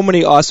 There's so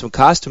many awesome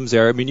costumes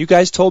there. I mean, you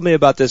guys told me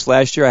about this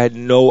last year. I had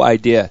no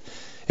idea.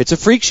 It's a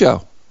freak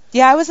show.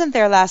 Yeah, I wasn't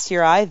there last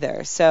year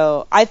either,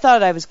 so I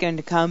thought I was going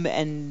to come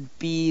and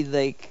be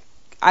like,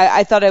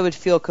 I thought I would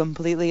feel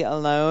completely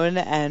alone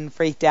and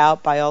freaked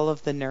out by all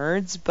of the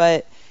nerds,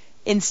 but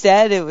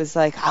instead it was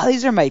like, oh,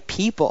 these are my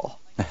people.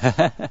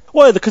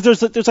 Well, because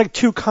there's like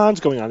two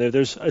cons going on there.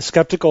 There's a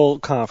skeptical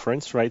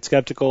conference, right?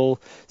 Skeptical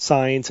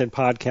science and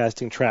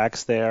podcasting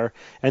tracks there,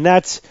 and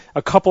that's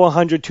a couple of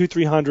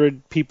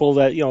 200-300 people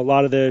that, you know, a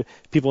lot of the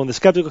people in the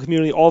skeptical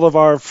community, all of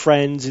our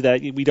friends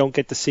that we don't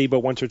get to see but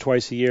once or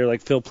twice a year,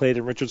 like Phil Plait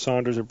and Richard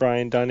Saunders or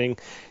Brian Dunning,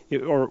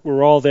 or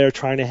we're all there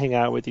trying to hang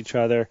out with each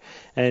other,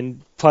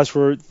 and plus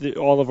a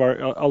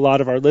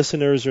lot of our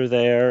listeners are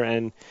there,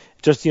 and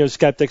just, you know,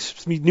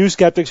 new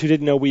skeptics who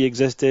didn't know we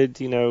existed,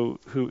 you know,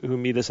 who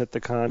meet us at the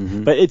con.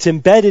 Mm-hmm. But it's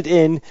embedded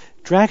in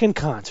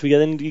DragonCon. So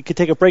then you could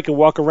take a break and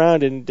walk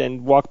around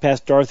and walk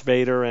past Darth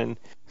Vader and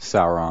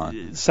Sauron.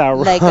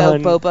 Lego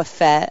Boba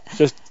Fett.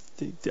 Just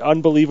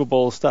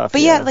unbelievable stuff.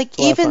 But yeah, like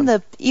even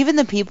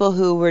the people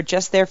who were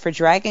just there for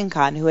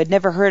DragonCon, who had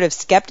never heard of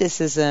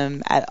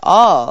skepticism at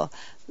all,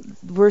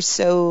 were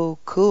so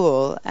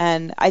cool.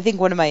 And I think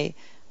one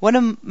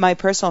of my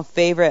personal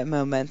favorite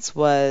moments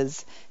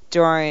was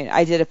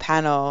I did a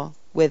panel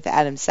with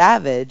Adam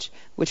Savage,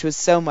 which was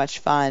so much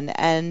fun,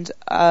 and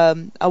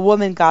a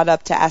woman got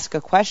up to ask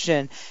a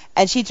question,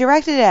 and she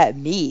directed it at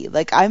me.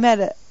 Like, I'm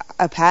at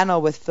a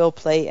panel with Phil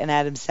Plait and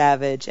Adam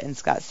Savage and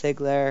Scott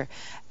Sigler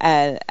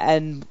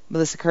and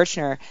Melissa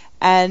Kirchner,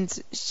 and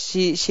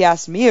she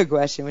asked me a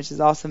question, which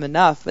is awesome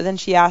enough, but then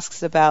she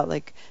asks about,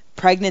 like,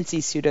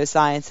 pregnancy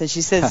pseudoscience, and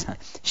she says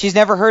she's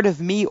never heard of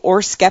me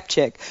or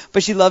Skeptic,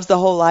 but she loves the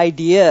whole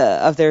idea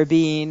of there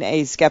being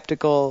a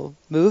skeptical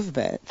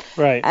movement.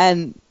 Right.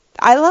 And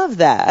I love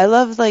that. I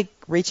love, like,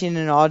 reaching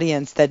an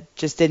audience that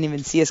just didn't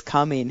even see us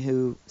coming,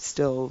 who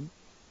still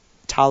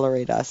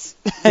tolerate us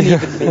and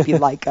even maybe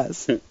like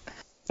us.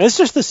 It's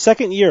just the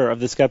second year of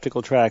the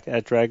skeptical track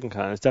at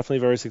DragonCon. It's definitely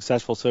very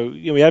successful. So,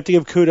 you know, we have to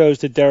give kudos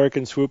to Derek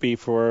and Swoopy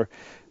for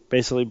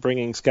basically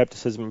bringing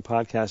skepticism and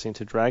podcasting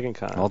to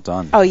DragonCon. Well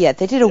done. Oh, yeah,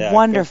 they did a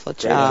wonderful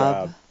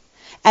job.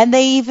 And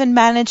they even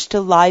managed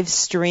to live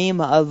stream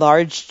a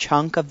large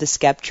chunk of the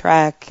Skep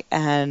track,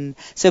 and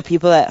so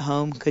people at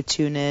home could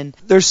tune in.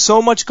 There's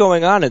so much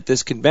going on at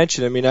this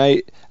convention. I mean,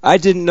 I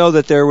didn't know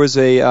that there was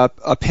a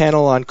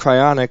panel on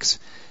cryonics,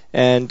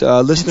 and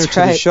a listener to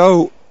the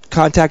show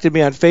contacted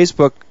me on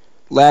Facebook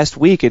last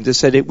week and just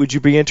said, would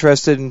you be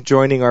interested in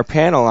joining our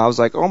panel? I was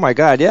like, oh my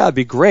God, yeah, it'd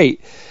be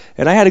great.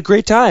 And I had a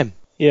great time.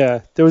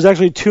 Yeah, there was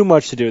actually too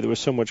much to do. There was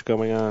so much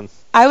going on.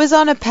 I was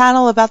on a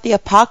panel about the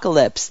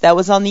apocalypse that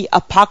was on the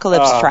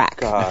apocalypse track.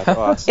 God,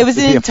 awesome. It was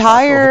an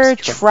entire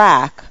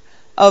track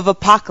of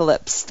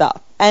apocalypse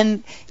stuff.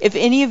 And if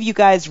any of you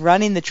guys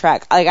running the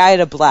track, like, I had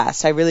a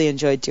blast. I really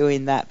enjoyed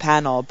doing that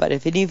panel. But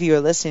if any of you are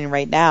listening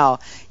right now,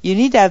 you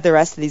need to have the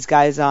rest of these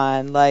guys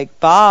on. Like,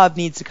 Bob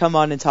needs to come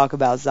on and talk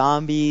about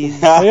zombies.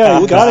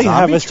 Yeah, you got to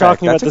have us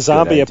talking about the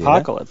zombie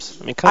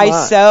apocalypse. I mean, come on.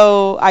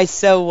 I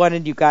so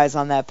wanted you guys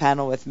on that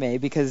panel with me,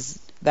 because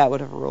that would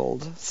have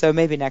ruled. So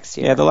maybe next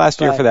year. Yeah, the last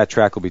year for that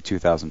track will be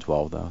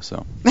 2012, though.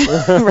 So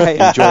right,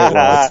 enjoy it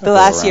while it's the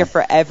last year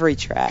for every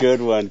track.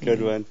 Good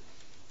one.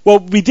 Well,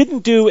 we didn't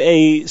do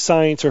a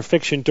science or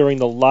fiction during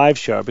the live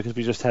show because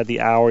we just had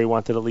the hour. We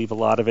wanted to leave a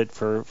lot of it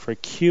for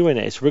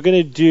Q&A. So we're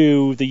going to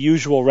do the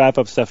usual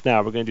wrap-up stuff now.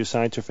 We're going to do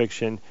science or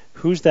fiction.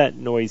 Who's that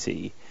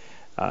noisy?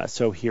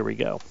 So here we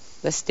go.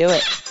 Let's do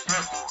it.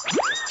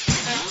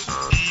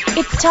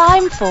 It's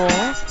time for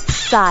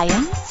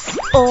science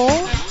or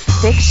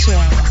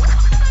fiction.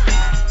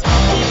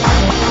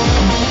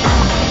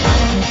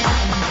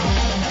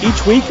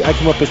 Each week, I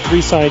come up with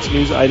 3 science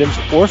news items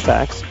or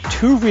facts,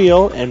 2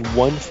 real and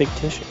 1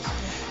 fictitious.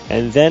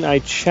 And then I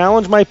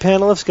challenge my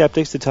panel of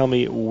skeptics to tell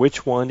me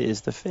which one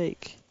is the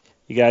fake.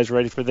 You guys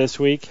ready for this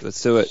week?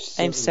 Let's do it.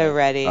 I'm so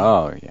ready.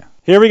 Oh, yeah.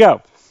 Here we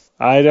go.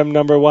 Item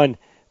number 1.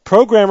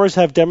 Programmers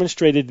have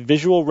demonstrated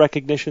visual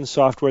recognition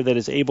software that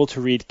is able to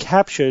read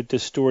CAPTCHA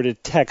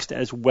distorted text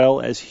as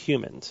well as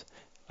humans.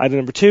 Item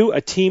number 2.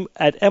 A team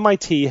at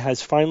MIT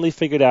has finally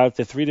figured out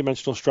the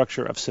 3-dimensional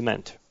structure of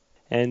cement.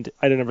 And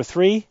item number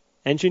 3,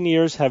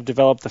 engineers have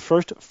developed the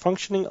first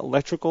functioning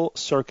electrical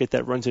circuit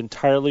that runs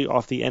entirely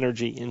off the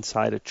energy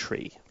inside a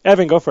tree.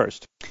 Evan, go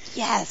first.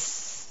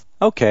 Yes.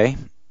 Okay,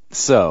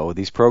 so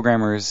these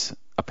programmers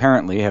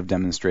apparently have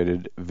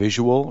demonstrated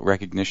visual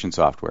recognition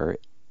software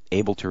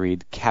able to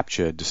read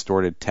CAPTCHA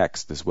distorted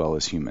text as well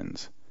as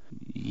humans.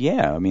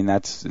 Yeah, I mean,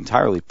 that's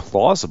entirely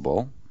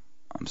plausible.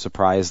 I'm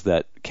surprised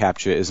that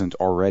CAPTCHA isn't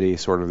already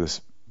sort of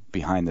this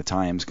behind the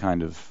times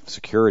kind of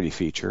security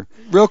feature.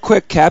 Real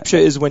quick, CAPTCHA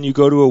is when you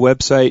go to a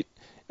website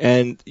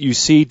and you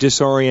see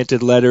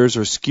disoriented letters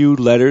or skewed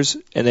letters,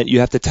 and then you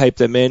have to type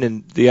them in,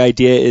 and the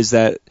idea is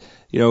that,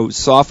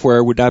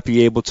 software would not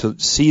be able to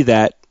see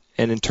that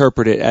and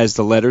interpret it as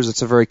the letters.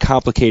 It's a very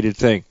complicated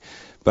thing.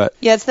 But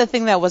yeah, it's the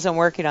thing that wasn't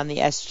working on the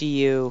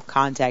SGU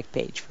contact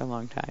page for a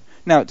long time.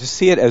 Now, to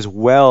see it as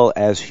well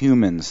as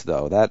humans,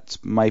 though, that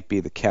might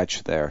be the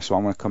catch there. So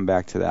I'm going to come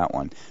back to that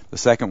one. The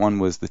second one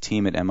was the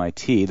team at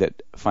MIT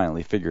that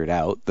finally figured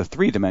out the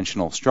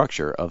three-dimensional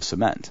structure of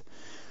cement.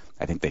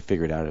 I think they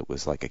figured out it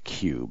was like a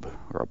cube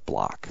or a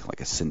block,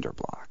 like a cinder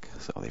block.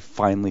 So they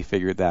finally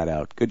figured that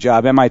out. Good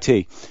job,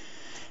 MIT.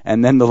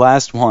 And then the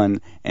last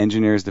one,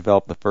 engineers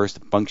developed the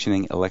first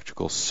functioning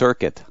electrical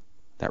circuit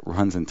that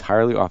runs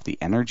entirely off the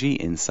energy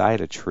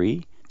inside a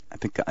tree. I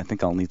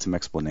think I'll need some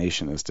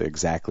explanation as to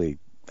exactly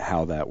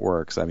how that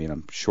works. I mean,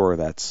 I'm sure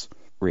that's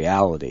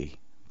reality,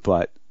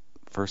 but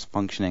first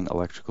functioning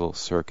electrical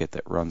circuit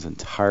that runs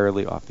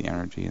entirely off the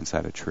energy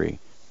inside a tree.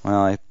 Well,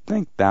 I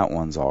think that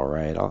one's all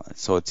right.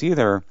 So it's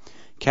either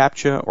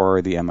CAPTCHA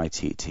or the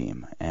MIT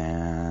team,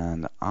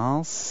 and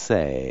I'll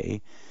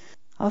say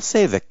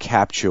the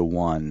CAPTCHA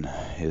one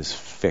is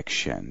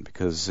fiction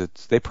because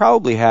they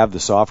probably have the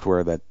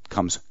software that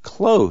comes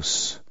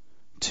close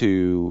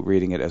to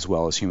reading it as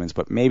well as humans,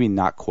 but maybe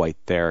not quite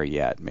there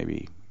yet.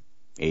 Maybe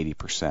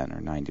 80%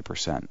 or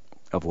 90%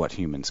 of what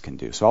humans can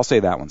do. So I'll say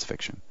that one's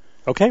fiction.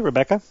 Okay,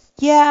 Rebecca?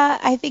 Yeah,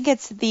 I think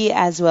it's the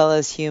as well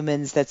as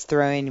humans that's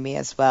throwing me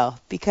as well,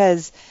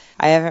 because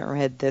I haven't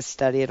read this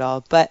study at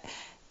all, but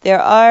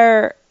there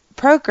are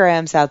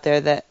programs out there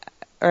that,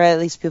 or at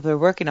least people are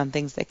working on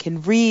things that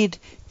can read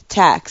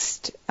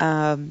text,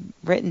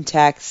 written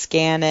text,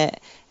 scan it,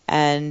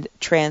 and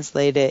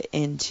translate it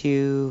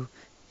into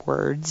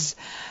words.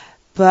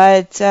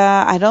 But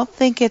I don't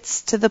think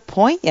it's to the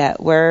point yet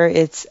where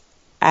it's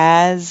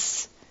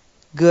as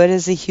good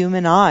as a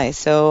human eye.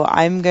 So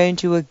I'm going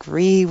to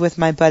agree with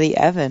my buddy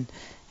Evan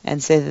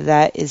and say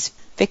that is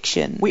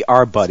fiction. We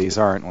are buddies,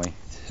 aren't we?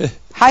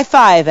 High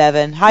five,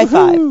 Evan. High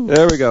five.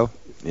 There we go.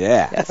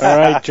 Yeah. Yes. All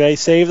right, Jay,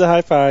 save the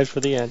high fives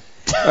for the end.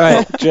 All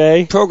right,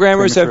 Jay.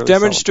 Programmers have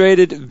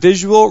demonstrated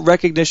visual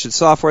recognition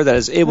software that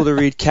is able to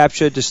read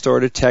CAPTCHA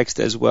distorted text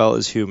as well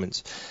as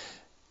humans.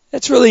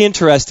 That's really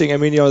interesting. I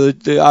mean,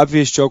 the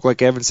obvious joke,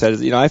 like Evan said,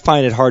 is, I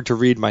find it hard to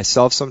read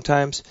myself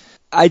sometimes.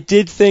 I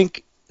did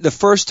think the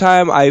first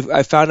time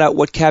I found out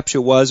what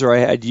CAPTCHA was, or I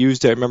had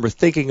used it, I remember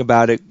thinking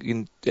about it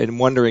and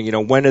wondering,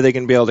 when are they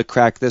going to be able to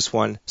crack this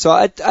one? So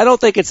I don't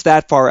think it's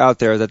that far out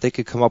there that they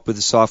could come up with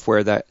a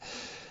software that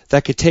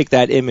could take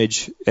that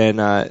image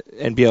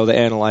and be able to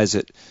analyze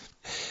it.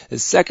 The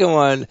second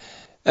one,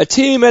 a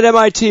team at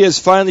MIT has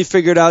finally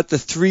figured out the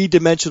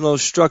three-dimensional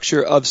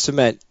structure of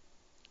cement.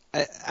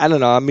 I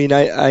don't know. I mean,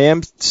 I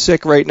am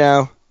sick right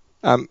now.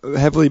 I'm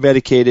heavily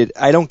medicated.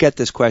 I don't get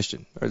this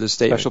question or this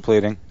statement. Special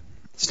pleading.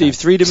 Steve,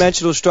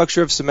 three-dimensional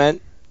structure of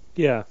cement?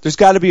 Yeah. There's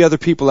got to be other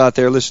people out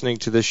there listening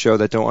to this show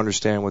that don't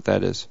understand what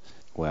that is.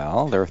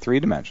 Well, there are three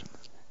dimensions.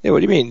 Yeah, what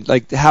do you mean?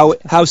 Like how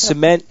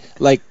cement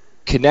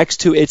connects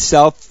to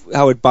itself,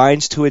 how it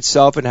binds to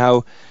itself, and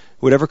how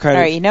whatever kind of...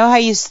 All right, you know how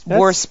you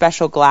wore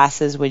special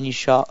glasses when you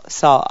saw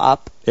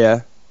up? Yeah.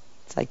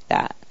 It's like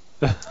that.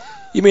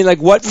 You mean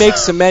what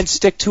makes cement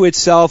stick to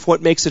itself?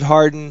 What makes it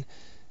harden?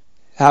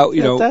 How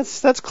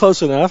That's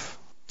close enough.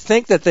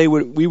 Think that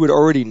we would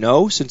already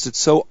know, since it's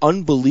so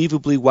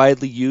unbelievably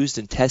widely used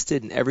and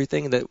tested and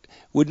everything. That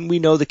wouldn't we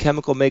know the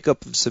chemical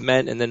makeup of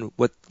cement and then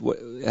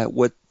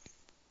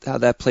how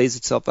that plays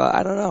itself out?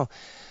 I don't know.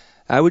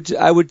 I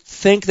would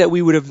think that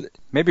we would have.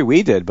 Maybe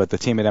we did, but the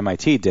team at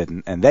MIT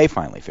didn't, and they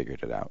finally figured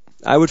it out.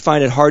 I would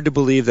find it hard to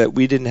believe that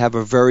we didn't have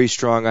a very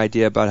strong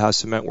idea about how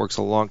cement works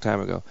a long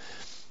time ago.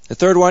 The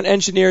third one,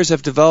 engineers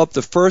have developed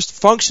the first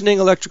functioning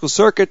electrical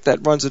circuit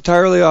that runs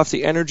entirely off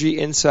the energy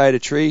inside a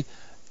tree.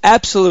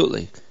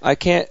 Absolutely.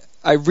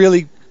 I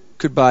really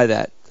could buy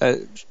that.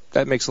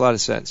 That makes a lot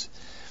of sense.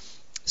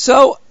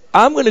 So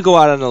I'm going to go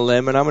out on a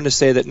limb, and I'm going to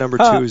say that number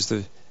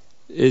 2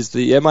 is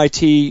the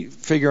MIT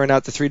figuring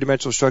out the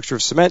three-dimensional structure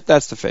of cement.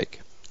 That's the fake.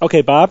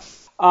 Okay, Bob?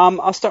 I'm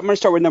going to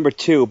start with number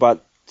 2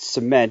 about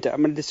cement. I'm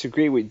going to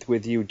disagree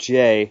with you,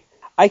 Jay.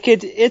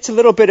 It's a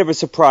little bit of a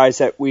surprise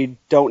that we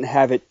don't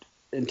have it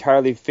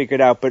entirely figured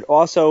out, but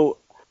also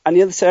on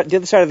the other side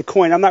of the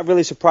coin, I'm not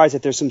really surprised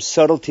that there's some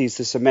subtleties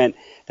to cement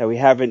that we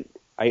haven't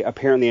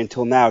apparently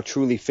until now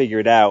truly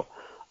figured out.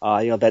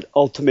 That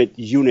ultimate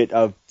unit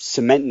of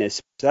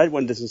cementness. So that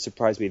one doesn't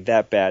surprise me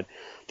that bad.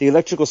 The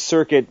electrical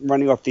circuit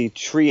running off the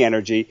tree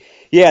energy,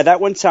 yeah,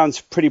 that one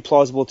sounds pretty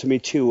plausible to me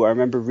too. I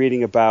remember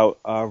reading about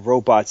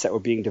robots that were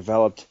being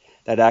developed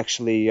that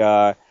actually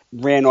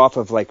ran off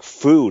of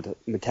food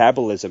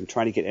metabolism,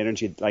 trying to get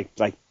energy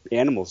like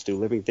animals do,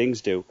 living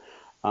things do.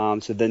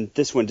 So then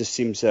this one just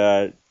seems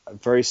a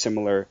very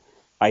similar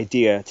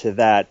idea to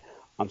that.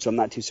 So I'm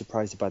not too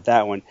surprised about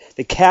that one.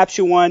 The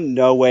CAPTCHA one,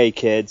 no way,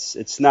 kids.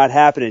 It's not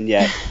happening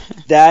yet.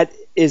 That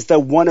is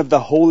one of the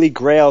holy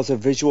grails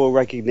of visual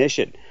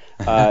recognition,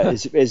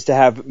 is to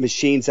have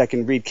machines that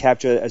can read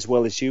CAPTCHA as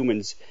well as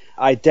humans.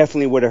 I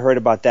definitely would have heard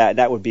about that.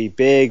 That would be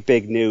big,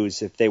 big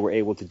news if they were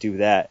able to do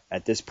that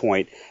at this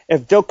point.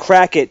 If they'll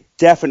crack it,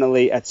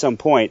 definitely at some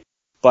point,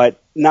 but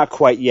not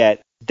quite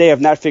yet. They have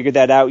not figured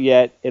that out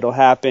yet. It'll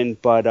happen,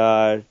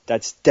 but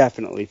that's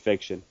definitely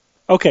fiction.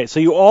 Okay, so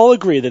you all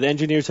agree that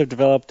engineers have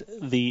developed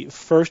the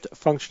first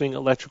functioning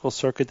electrical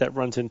circuit that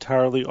runs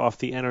entirely off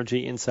the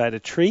energy inside a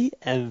tree,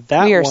 and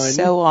that we are one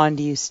so on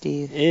to you,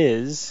 Steve.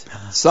 Is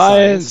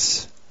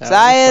science.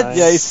 Science.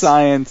 Yay,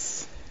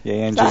 science.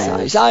 Yay,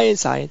 engineers.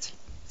 Science.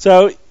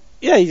 So,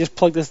 yeah, you just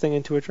plug this thing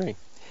into a tree.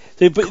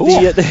 So you put Cool.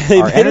 they Our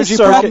put energy a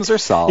circuit, problems are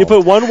solved. You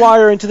put one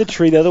wire into the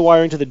tree, the other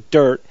wire into the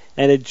dirt,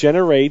 and it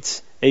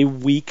generates a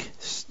weak,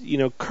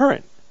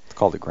 current. It's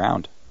called a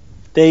ground.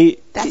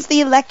 That's the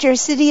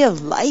electricity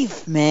of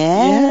life,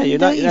 man. Yeah,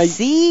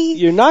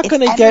 you're not going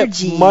to get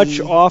energy.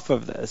 much off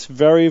of this.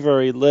 Very,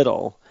 very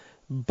little.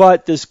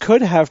 But this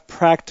could have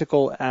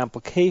practical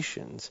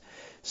applications.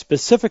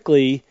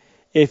 Specifically,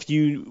 if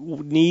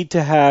you need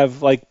to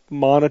have like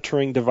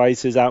monitoring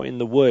devices out in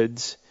the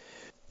woods,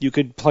 you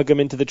could plug them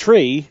into the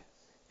tree,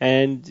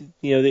 and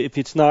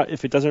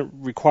if it doesn't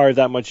require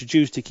that much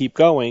juice to keep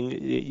going,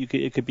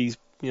 it could be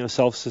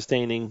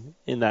self-sustaining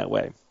in that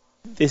way.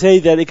 They say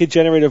that it could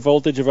generate a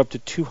voltage of up to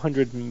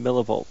 200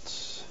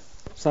 millivolts.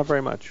 It's not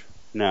very much.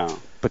 No.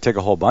 But take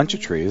a whole bunch of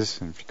trees,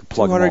 and if you could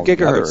plug them 200 all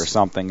together gigahertz. or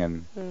something,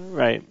 and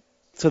Right.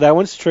 So that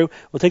one's true.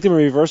 We'll take them in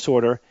reverse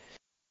order.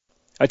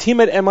 A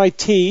team at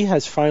MIT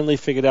has finally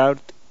figured out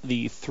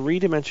the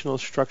three-dimensional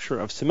structure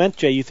of cement.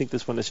 Jay, you think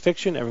this one is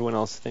fiction. Everyone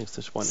else thinks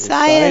this one is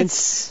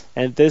science.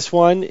 And this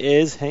one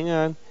is,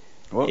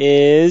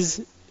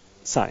 is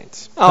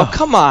science. Oh,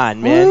 come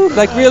on, man.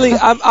 Like, really?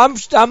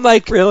 I'm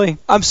like, really?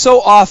 I'm so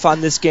off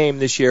on this game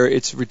this year.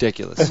 It's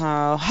ridiculous.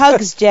 Oh,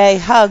 hugs, Jay,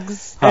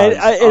 hugs. And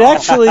it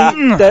actually,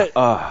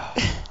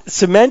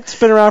 cement's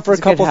been around for a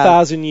couple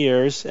thousand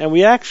years, and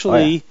we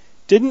actually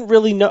didn't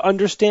really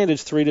understand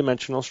its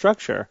three-dimensional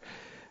structure.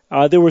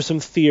 There were some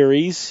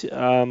theories.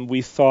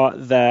 We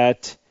thought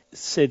that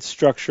its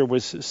structure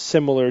was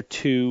similar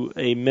to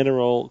a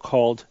mineral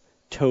called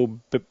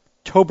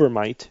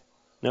tobermite.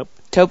 Nope.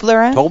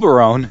 Toblerone?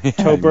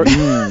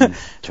 Toblerone.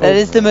 That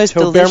is the most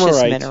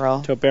delicious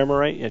mineral.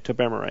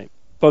 Tobermite.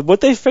 But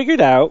what they figured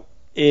out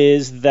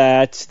is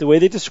that the way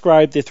they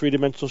described the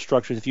three-dimensional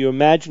structures, if you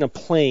imagine a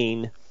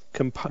plane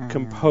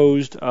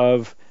composed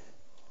of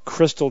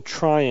crystal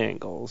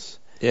triangles,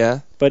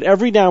 but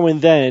every now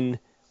and then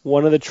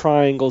one of the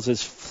triangles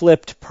is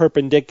flipped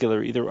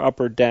perpendicular, either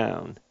up or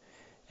down,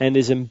 and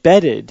is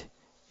embedded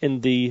in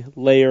the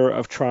layer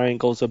of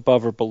triangles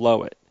above or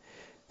below it.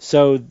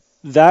 So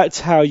that's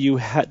how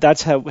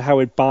how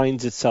it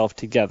binds itself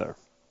together,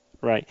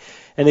 right?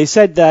 And they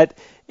said that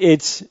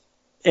it's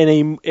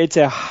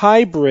a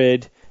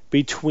hybrid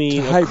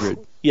between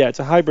it's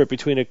a hybrid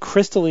between a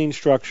crystalline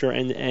structure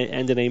and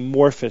an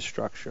amorphous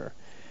structure.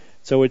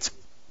 So it's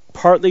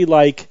partly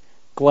like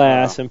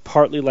glass and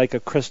partly like a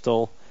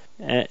crystal,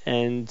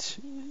 and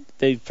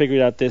they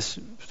figured out this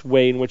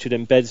way in which it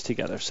embeds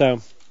together.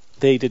 So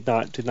they did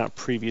not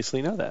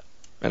previously know that.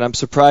 And I'm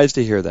surprised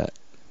to hear that.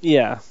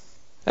 Yeah.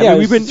 I mean,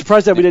 we've been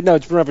surprised that we didn't know.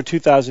 It's been around for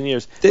 2,000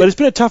 years. But it's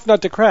been a tough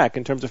nut to crack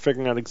in terms of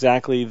figuring out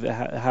exactly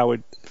how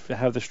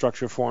the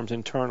structure forms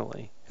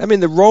internally. I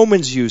mean, the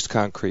Romans used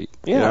concrete.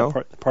 Yeah,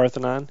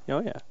 Parthenon. Oh,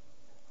 yeah.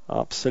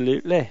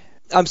 Absolutely.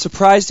 I'm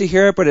surprised to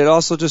hear it, but it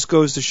also just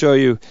goes to show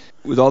you,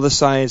 with all the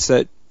science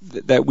that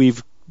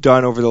we've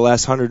done over the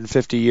last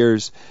 150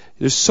 years,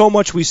 there's so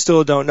much we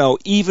still don't know,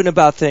 even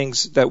about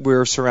things that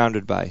we're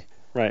surrounded by.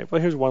 Right.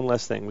 Well, here's one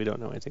less thing we don't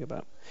know anything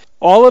about.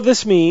 All of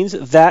this means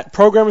that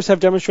programmers have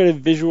demonstrated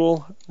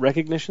visual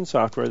recognition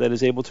software that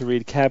is able to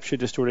read CAPTCHA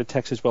distorted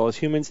text as well as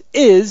humans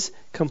is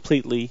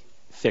completely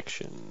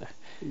fiction.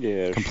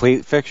 Yeah.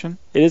 Complete fiction?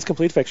 It is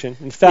complete fiction.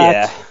 In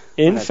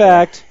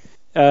fact,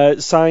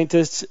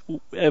 scientists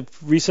have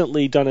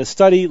recently done a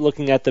study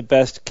looking at the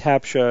best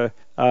CAPTCHA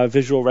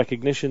visual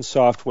recognition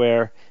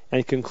software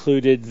and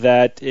concluded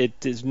that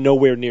it is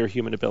nowhere near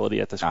human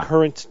ability at this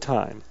current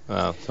time.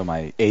 Wow. So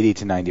my 80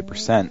 to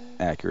 90%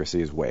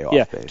 accuracy is way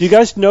off base. Do you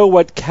guys know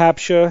what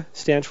CAPTCHA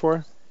stands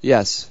for?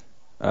 Yes.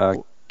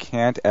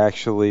 Can't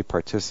actually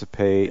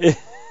participate.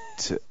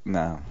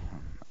 No.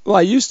 Well,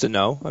 I used to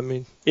know. I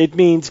mean, it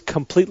means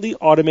completely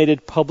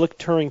automated public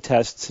Turing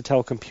tests to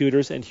tell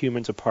computers and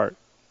humans apart.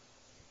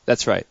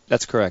 That's right.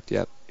 That's correct.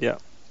 Yep. Yeah.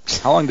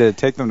 How long did it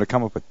take them to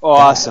come up with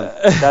Awesome.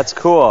 That's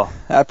cool.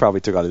 That probably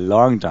took a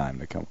long time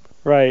to come up with.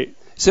 Right.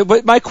 So,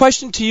 but my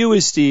question to you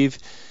is, Steve,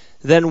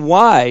 then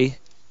why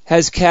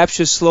has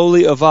CAPTCHA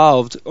slowly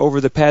evolved over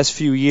the past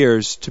few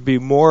years to be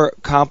more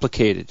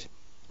complicated?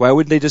 Why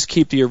wouldn't they just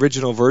keep the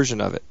original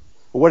version of it?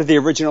 What did the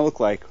original look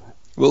like?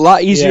 Well, a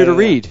lot easier to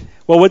read.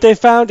 Well, what they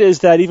found is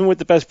that even with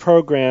the best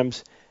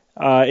programs,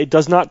 it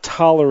does not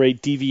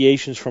tolerate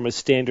deviations from a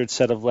standard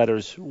set of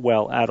letters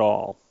well at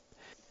all.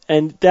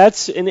 And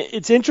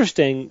it's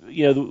interesting,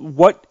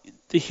 what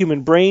the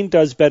human brain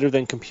does better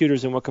than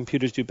computers and what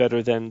computers do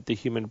better than the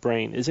human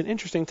brain is an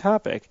interesting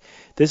topic.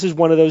 This is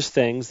one of those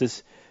things.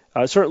 This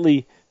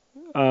certainly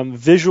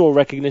visual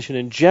recognition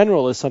in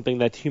general is something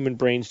that human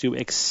brains do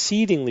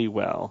exceedingly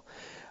well.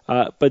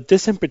 But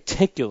this in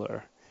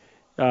particular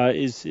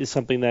is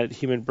something that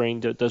human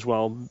brain does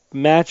well,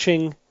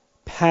 matching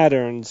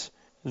patterns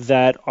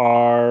that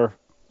are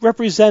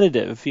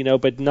representative,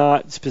 but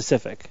not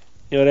specific.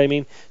 You know what I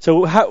mean?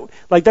 So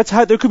that's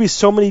how there could be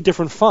so many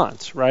different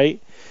fonts,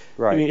 right?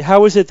 Right. I mean,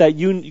 how is it that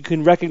you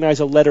can recognize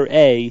a letter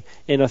A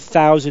in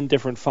 1,000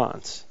 different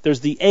fonts?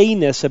 There's the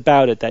A-ness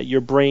about it that your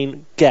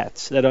brain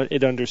gets, that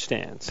it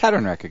understands.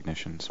 Pattern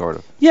recognition, sort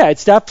of. Yeah,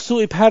 it's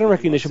absolutely pattern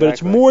recognition, Exactly. but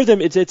it's more than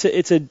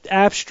it's an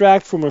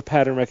abstract form of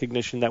pattern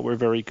recognition that we're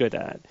very good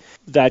at.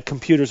 That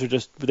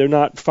computers they're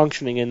not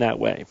functioning in that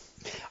way.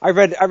 I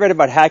read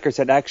about hackers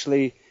that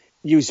actually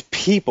use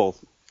people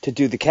to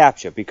do the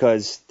captcha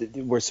because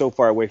we're so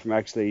far away from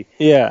actually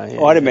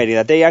automating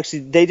that.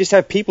 They just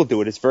have people do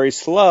it. It's very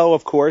slow,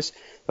 of course,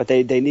 but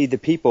they need the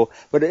people.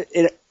 But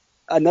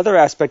another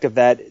aspect of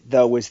that,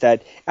 though, is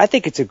that I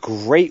think it's a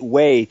great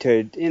way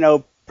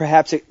to,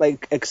 perhaps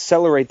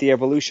accelerate the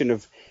evolution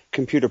of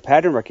computer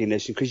pattern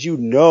recognition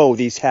because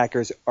these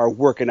hackers are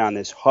working on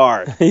this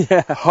hard.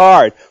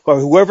 Hard.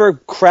 Or whoever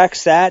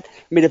cracks that,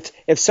 I mean,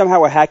 if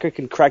somehow a hacker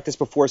can crack this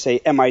before,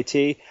 say,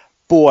 MIT,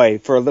 boy,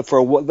 for a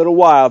little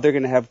while, they're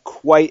going to have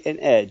quite an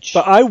edge.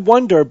 But I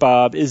wonder,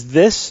 Bob, is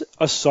this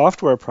a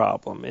software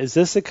problem? Is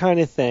this the kind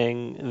of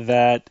thing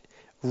that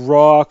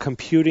raw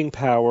computing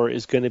power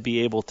is going to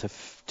be able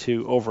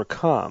to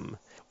overcome?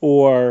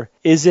 Or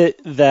is it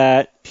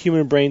that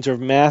human brains are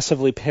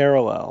massively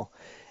parallel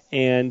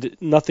and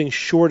nothing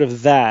short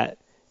of that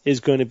is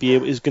going to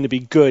be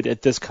good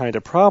at this kind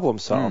of problem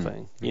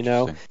solving,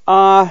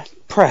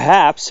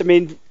 Perhaps. I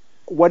mean,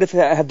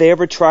 have they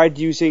ever tried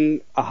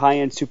using a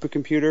high-end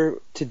supercomputer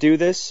to do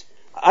this?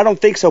 I don't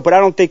think so, but I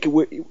don't think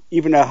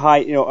even the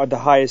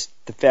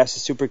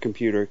fastest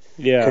supercomputer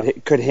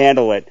could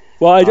handle it.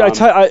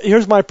 Well,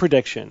 here's my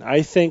prediction.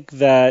 I think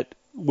that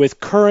with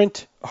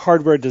current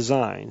hardware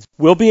designs,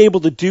 we'll be able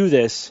to do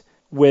this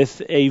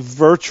with a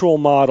virtual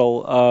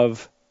model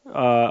of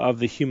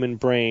the human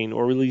brain,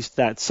 or at least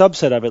that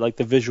subset of it, like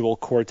the visual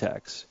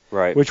cortex,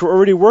 right? Which we're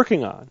already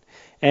working on.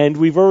 And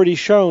we've already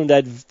shown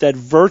that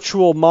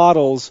virtual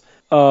models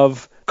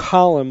of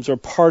columns or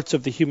parts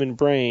of the human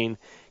brain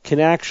can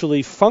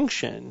actually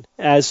function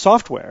as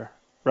software,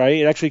 right?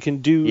 It actually can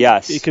do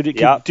it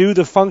could do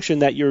the function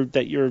that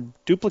you're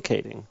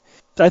duplicating.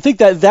 I think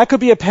that could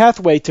be a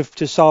pathway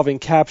to solving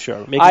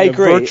CAPTCHA, making a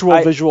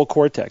virtual visual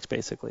cortex,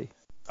 basically.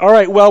 All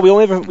right. Well, we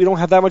don't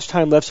have that much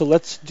time left, so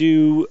let's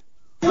do.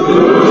 Let's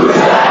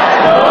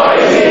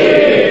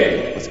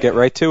get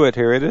right to it.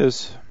 Here it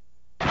is.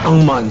 For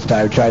months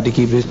I've tried to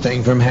keep this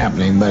thing from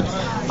happening, but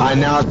I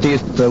now see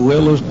it's the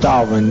will of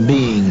sovereign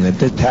being that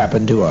this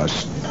happened to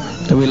us,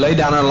 that we lay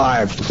down our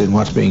lives in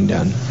what's being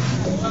done.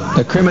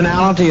 The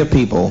criminality of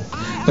people,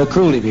 the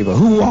cruelty of people.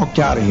 Who walked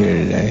out of here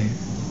today?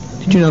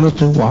 Did you notice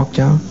who walked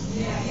out?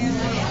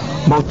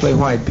 Mostly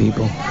white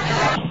people.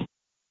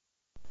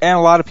 And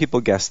a lot of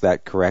people guessed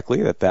that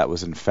correctly, that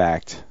was in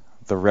fact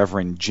the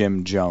Reverend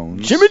Jim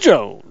Jones. Jimmy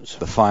Jones.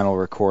 The final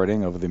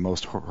recording of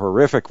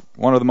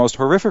one of the most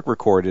horrific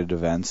recorded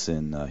events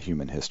in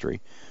human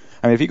history.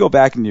 I mean, if you go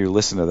back and you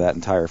listen to that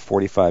entire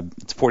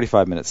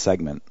 45-minute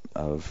segment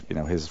of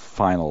his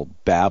final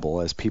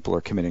babble as people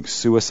are committing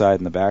suicide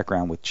in the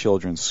background with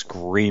children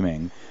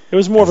screaming. It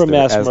was more of a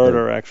mass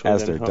murder, actually.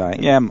 As they're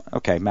dying. Yeah,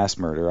 okay, mass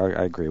murder.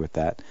 I agree with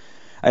that.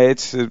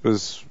 It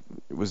was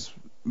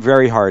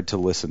very hard to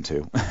listen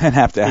to and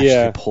have to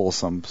actually pull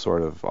some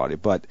sort of audio,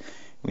 but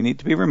we need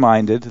to be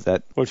reminded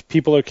that which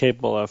people are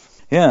capable of.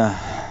 Yeah,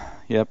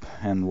 yep,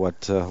 and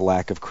what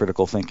lack of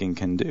critical thinking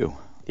can do.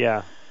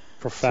 Yeah,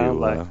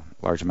 profound lack.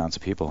 Large amounts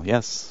of people.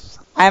 Yes.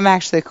 I'm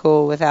actually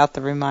cool without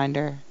the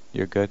reminder.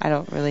 You're good. I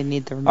don't really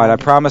need the reminder. All right,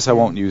 I promise I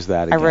won't use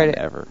that again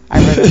ever.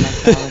 I wrote it on my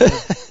calendar.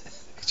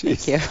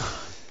 Thank you.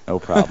 No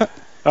problem.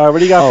 All right, what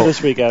do you got for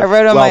this week, Ev? I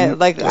wrote on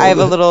I have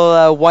a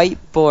little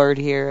whiteboard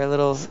here, a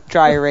little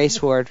dry erase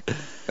board.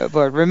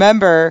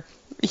 Remember,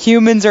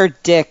 humans are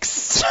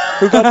dicks.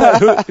 Who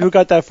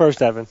got that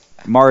first, Evan?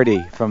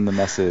 Marty from the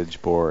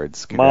message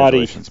boards.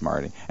 Congratulations,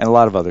 Marty. And a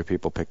lot of other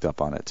people picked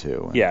up on it,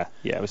 too. Yeah,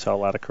 we saw a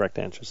lot of correct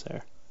answers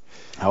there.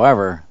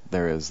 However,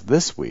 there is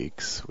this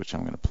week's, which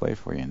I'm going to play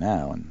for you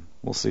now, and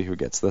we'll see who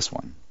gets this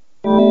one.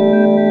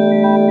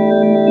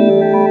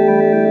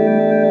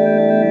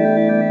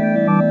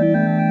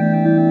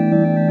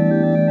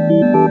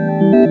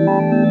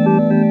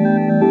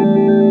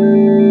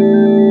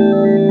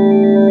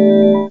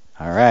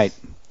 All right.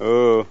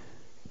 Oh,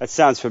 that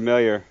sounds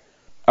familiar.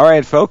 All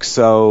right, folks,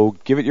 so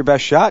give it your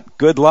best shot.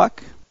 Good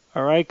luck.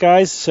 All right,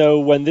 guys,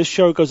 so when this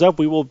show goes up,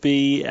 we will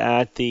be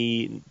at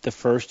the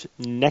first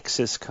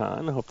Nexus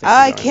Con.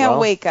 I can't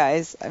wait,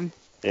 guys. I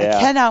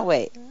cannot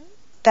wait.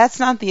 That's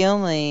not the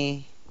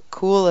only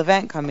cool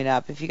event coming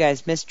up. If you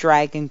guys missed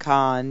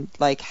DragonCon,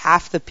 like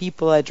half the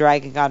people at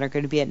DragonCon are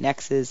going to be at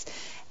Nexus.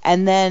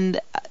 And then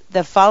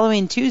the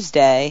following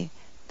Tuesday,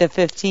 the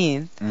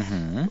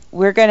 15th,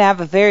 we're going to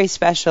have a very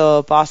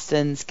special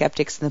Boston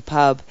Skeptics in the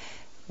Pub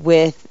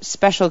with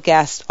special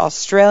guest,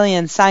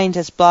 Australian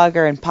scientist,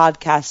 blogger, and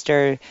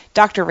podcaster,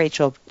 Dr.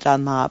 Rachel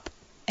Dunlop,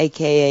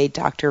 a.k.a.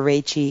 Dr.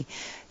 Rachy.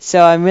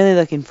 So I'm really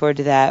looking forward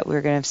to that.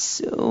 We're going to have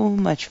so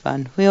much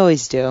fun. We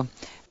always do.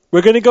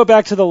 We're going to go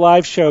back to the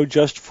live show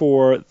just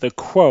for the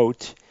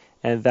quote,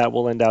 and that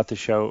will end out the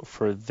show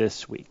for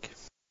this week.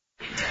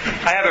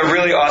 I have a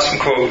really awesome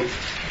quote.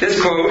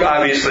 This quote,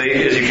 obviously,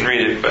 as you can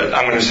read it, but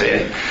I'm going to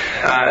say it.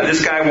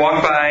 This guy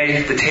walked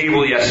by the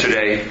table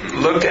yesterday,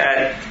 looked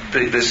at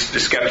the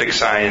skeptic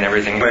sign and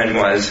everything, and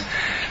was,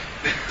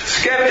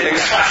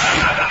 skeptics,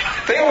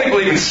 they only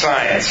believe in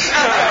science.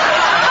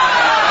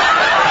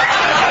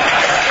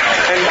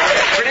 And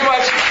pretty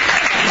much,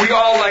 we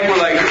all were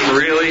like,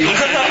 really? All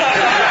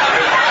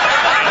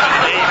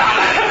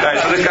right,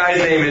 so this guy's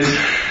name is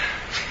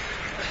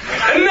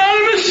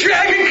Anonymous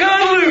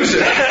DragonCon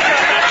Loser.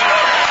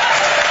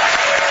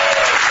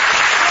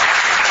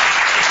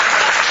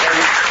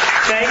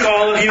 Thank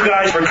all of you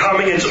guys for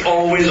coming. It's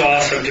always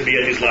awesome to be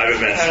at these live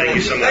events. Thank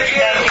you so much.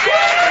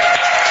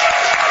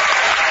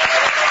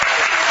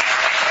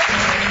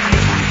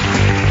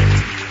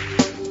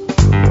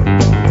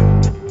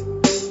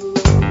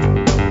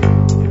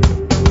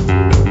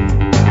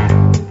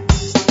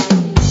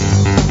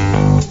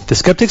 The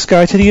Skeptic's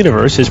Guide to the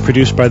Universe is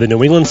produced by the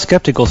New England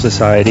Skeptical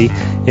Society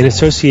in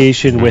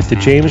association with the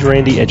James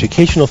Randi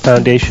Educational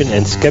Foundation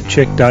and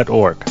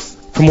Skepchick.org.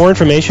 For more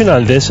information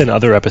on this and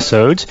other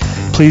episodes,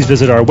 please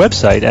visit our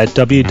website at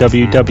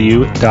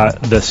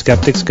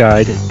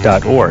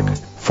www.theskepticsguide.org.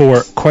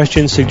 For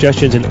questions,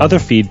 suggestions, and other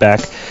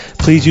feedback,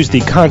 please use the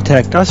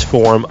Contact Us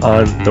form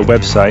on the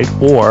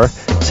website or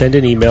send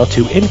an email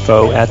to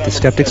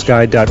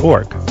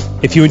info@theskepticsguide.org.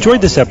 If you enjoyed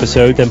this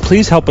episode, then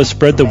please help us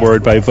spread the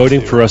word by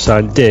voting for us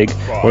on Dig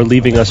or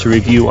leaving us a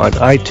review on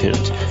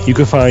iTunes. You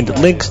can find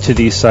links to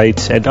these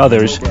sites and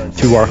others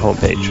through our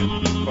homepage.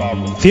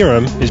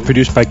 Theorem is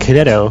produced by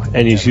Kineto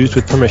and is used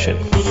with permission.